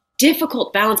such a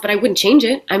difficult balance, but I wouldn't change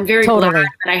it. I'm very glad that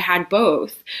I had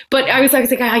both. But I was like,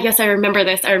 yes, I remember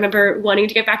this. I remember wanting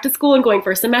to get back to school and going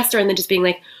for a semester, and then just being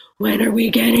like, when are we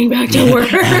getting back to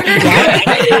work? Yep.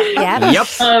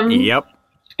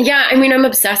 Yeah, I mean, I'm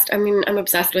obsessed. I'm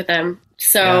obsessed with them.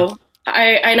 So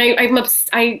I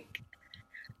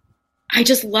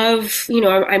just love, you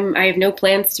know, I have no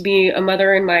plans to be a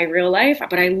mother in my real life,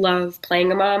 but I love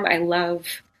playing a mom. I love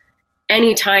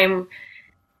anytime.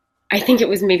 I think it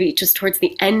was maybe just towards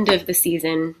the end of the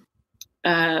season,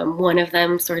 one of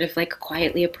them sort of like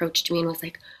quietly approached me and was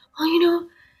like, oh, you know,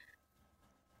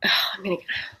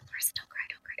 Larisa, don't cry.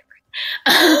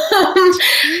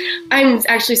 I'm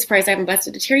actually surprised I haven't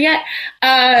busted a tear yet.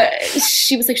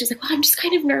 She was like, well, I'm just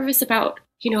kind of nervous about,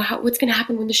 you know, what's going to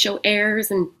happen when the show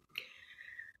airs. And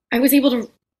I was able to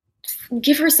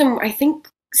give her some, I think,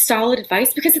 solid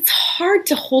advice, because it's hard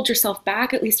to hold yourself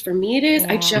back. At least for me it is.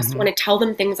 I just want to tell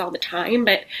them things all the time,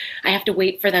 but I have to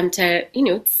wait for them to, you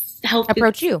know, help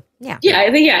approach you. Yeah,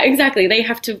 exactly. They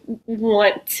have to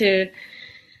want to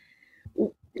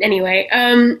anyway.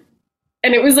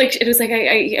 And it was like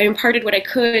I imparted what I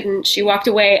could, and she walked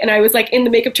away, and I was like in the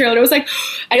makeup trailer, and I was like,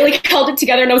 I like held it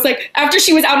together, and I was like, after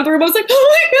she was out of the room, I was like,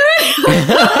 oh my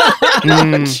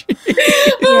God.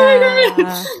 Oh my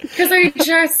God. Because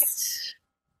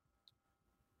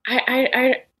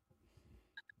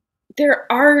there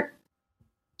are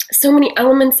so many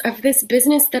elements of this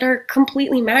business that are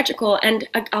completely magical. And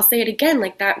I'll say it again,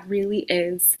 like that really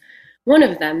is one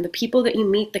of them. The people that you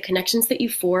meet, the connections that you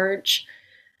forge,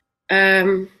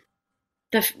 the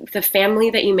family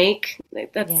that you make.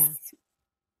 That's,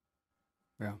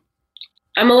 yeah.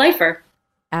 I'm a lifer.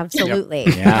 Absolutely.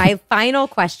 Yep. Yeah. My final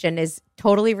question is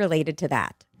totally related to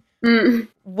that.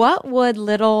 What would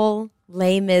little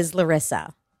Les Mis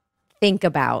Larisa think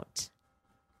about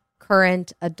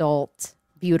current adult,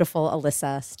 beautiful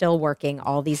Alyssa still working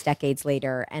all these decades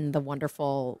later and the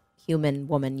wonderful human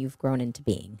woman you've grown into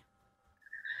being?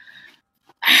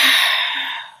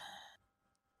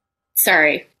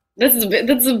 Sorry, that's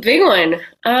a big one.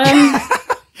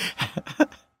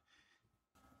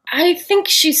 I think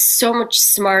she's so much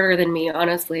smarter than me,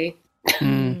 honestly.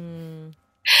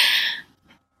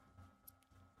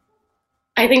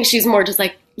 I think she's more just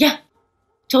like, yeah,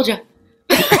 told you.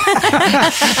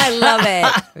 I love it.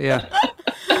 Yeah.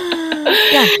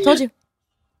 Yeah, told you.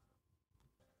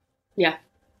 Yeah.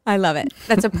 I love it.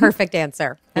 That's a perfect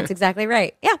answer. That's exactly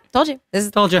right. Yeah, told you. This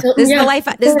is Told you. This is the life.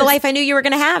 This is the life I knew you were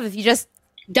going to have if you just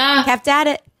kept at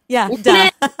it. Yeah, duh.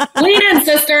 Lean in,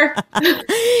 sister.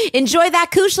 Enjoy that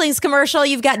Couchlings commercial.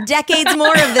 You've got decades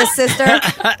more of this, sister.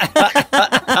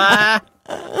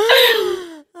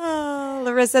 Oh,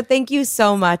 Larisa, thank you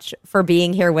so much for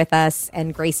being here with us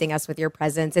and gracing us with your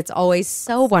presence. It's always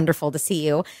so wonderful to see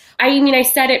you. I mean, I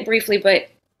said it briefly, but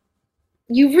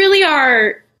you really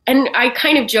are, and I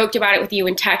kind of joked about it with you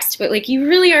in text, but like you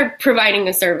really are providing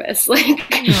a service. Like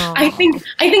I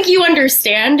think you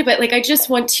understand, but like I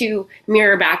just want to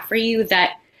mirror back for you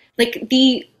that like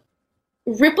the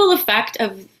ripple effect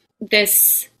of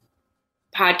this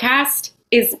podcast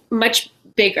is much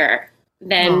bigger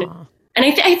than and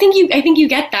I think you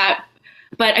get that,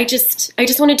 but I just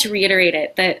wanted to reiterate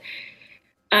it that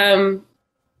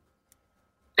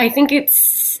I think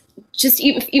it's just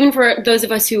even for those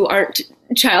of us who aren't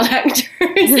child actors,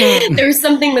 there's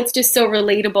something that's just so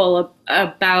relatable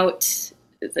about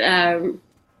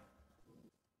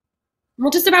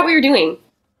just about what you're doing.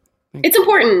 It's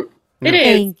important. It is.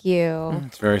 Thank you.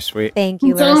 It's very sweet. Thank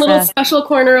you, Its own little Larisa. special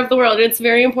corner of the world. It's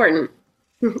very important.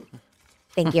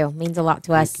 Thank you. Means a lot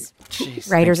to us.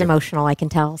 Jeez, Writer's thank you. emotional, I can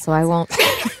tell, so I won't.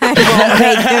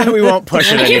 We won't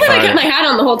push it I any can't believe I kept farther. my hat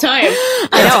on the whole time.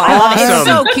 I know. I love it. It's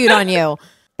Awesome. so cute on you.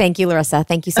 Thank you, Larisa.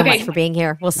 Thank you so Okay. much for being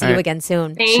here. We'll see All you right. again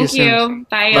soon. Thank See you you.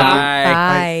 Bye, y'all. Bye.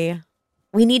 Bye.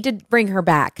 We need to bring her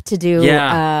back to do.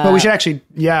 Yeah. Well, we should actually,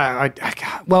 We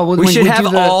should do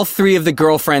have all three of the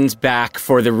girlfriends back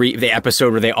for the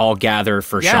episode where they all gather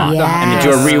for Sean. Yeah. And then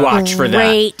do a rewatch for that.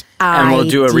 Great And we'll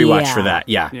do a rewatch idea. for that.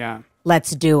 Yeah. Yeah.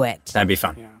 Let's do it. That'd be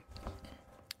fun.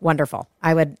 Wonderful.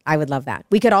 I would love that.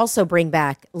 We could also bring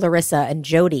back Larisa and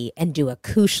Jody and do a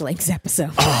Couchlings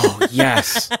episode. Oh,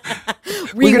 yes.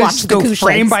 We're going Rewatch to the go Couchlings.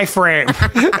 frame by frame.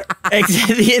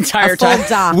 The entire A full time.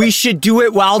 doc. We should do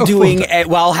it while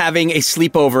while having a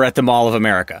sleepover at the Mall of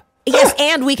America. Yes,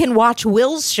 and we can watch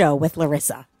Will's show with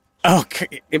Larisa. Oh,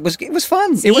 it was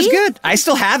fun. It was good. I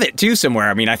still have it too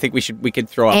somewhere. I mean, I think we could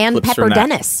throw out And clips Pepper from that.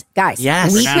 Dennis. Guys,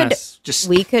 Yes. we Dennis. Just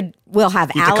we'll have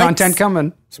keep Alex. the content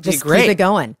coming. Just great. keep it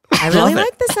going. I really Love it.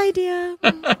 like this idea.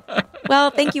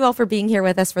 Well, thank you all for being here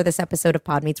with us for this episode of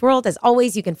Pod Meets World. As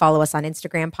always, you can follow us on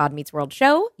Instagram, Pod Meets World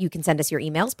Show. You can send us your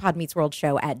emails,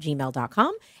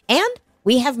 podmeetsworldshow@gmail.com. And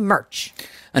we have merch.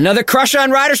 Another Crush on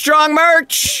Rider Strong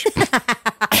merch.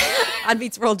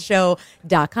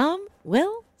 Podmeetsworldshow.com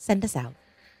will send us out.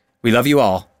 We love you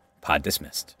all. Pod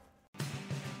dismissed.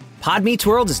 Pod Meets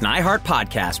World is an iHeart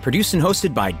podcast produced and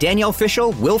hosted by Danielle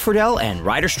Fishel, Will Friedle, and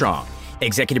Ryder Strong.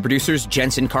 Executive producers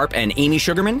Jensen Karp and Amy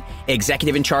Sugarman.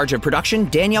 Executive in charge of production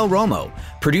Danielle Romo.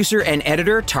 Producer and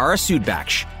editor Tara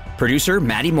Sudbaksh. Producer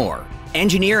Maddie Moore.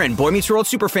 Engineer and Boy Meets World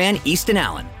superfan Easton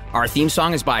Allen. Our theme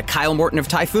song is by Kyle Morton of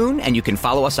Typhoon, and you can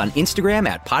follow us on Instagram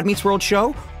at Pod Meets World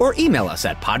Show or email us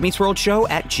at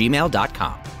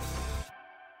podmeetsworldshow@gmail.com.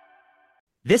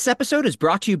 This episode is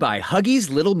brought to you by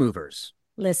Huggies Little Movers.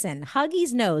 Listen,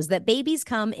 Huggies knows that babies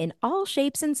come in all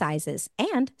shapes and sizes,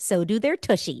 and so do their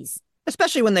tushies.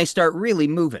 Especially when they start really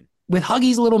moving. With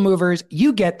Huggies Little Movers,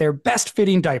 you get their best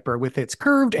fitting diaper with its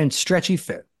curved and stretchy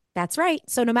fit. That's right.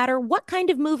 So no matter what kind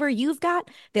of mover you've got,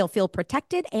 they'll feel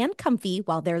protected and comfy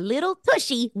while their little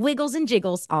tushy wiggles and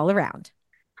jiggles all around.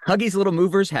 Huggies Little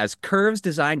Movers has curves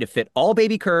designed to fit all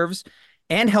baby curves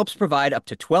and helps provide up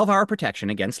to 12-hour protection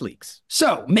against leaks.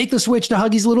 So make the switch to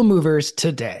Huggies Little Movers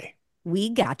today. We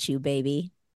got you,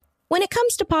 baby. When it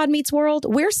comes to Pod Meets World,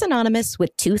 we're synonymous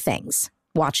with two things: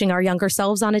 watching our younger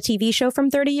selves on a TV show from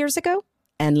 30 years ago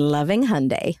and loving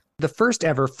Hyundai. the first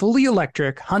ever fully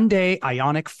electric Hyundai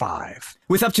Ioniq 5.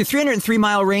 With up to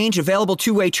 303-mile range, available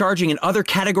two-way charging, and other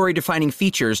category-defining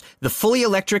features, the fully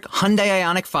electric Hyundai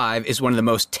Ioniq 5 is one of the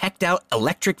most teched-out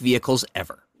electric vehicles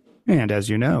ever. And as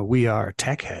you know, we are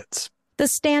tech heads. The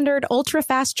standard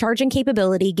ultra-fast charging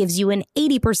capability gives you an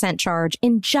 80% charge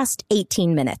in just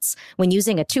 18 minutes when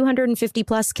using a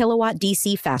 250-plus kilowatt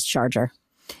DC fast charger.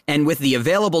 And with the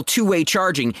available two-way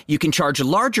charging, you can charge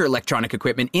larger electronic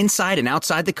equipment inside and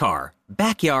outside the car,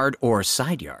 backyard or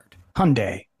side yard.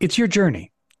 Hyundai, it's your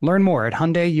journey. Learn more at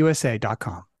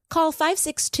HyundaiUSA.com. Call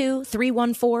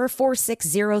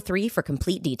 562-314-4603 for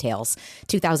complete details.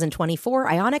 2024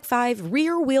 Ioniq 5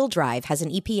 rear-wheel drive has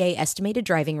an EPA estimated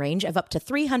driving range of up to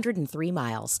 303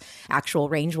 miles. Actual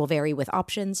range will vary with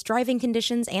options, driving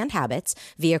conditions and habits,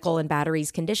 vehicle and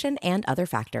batteries condition, and other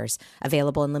factors.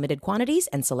 Available in limited quantities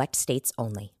and select states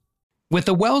only. With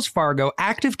the Wells Fargo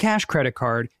Active Cash Credit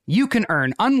Card, you can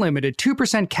earn unlimited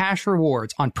 2% cash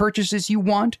rewards on purchases you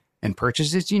want and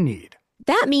purchases you need.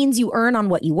 That means you earn on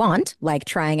what you want, like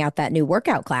trying out that new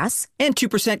workout class. And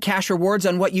 2% cash rewards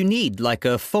on what you need, like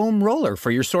a foam roller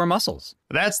for your sore muscles.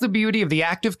 That's the beauty of the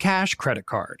Active Cash Credit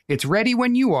Card. It's ready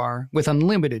when you are with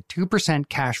unlimited 2%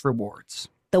 cash rewards.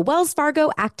 The Wells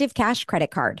Fargo Active Cash Credit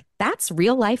Card. That's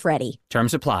real life ready.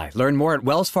 Terms apply. Learn more at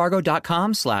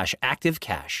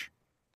wellsfargo.com/activecash.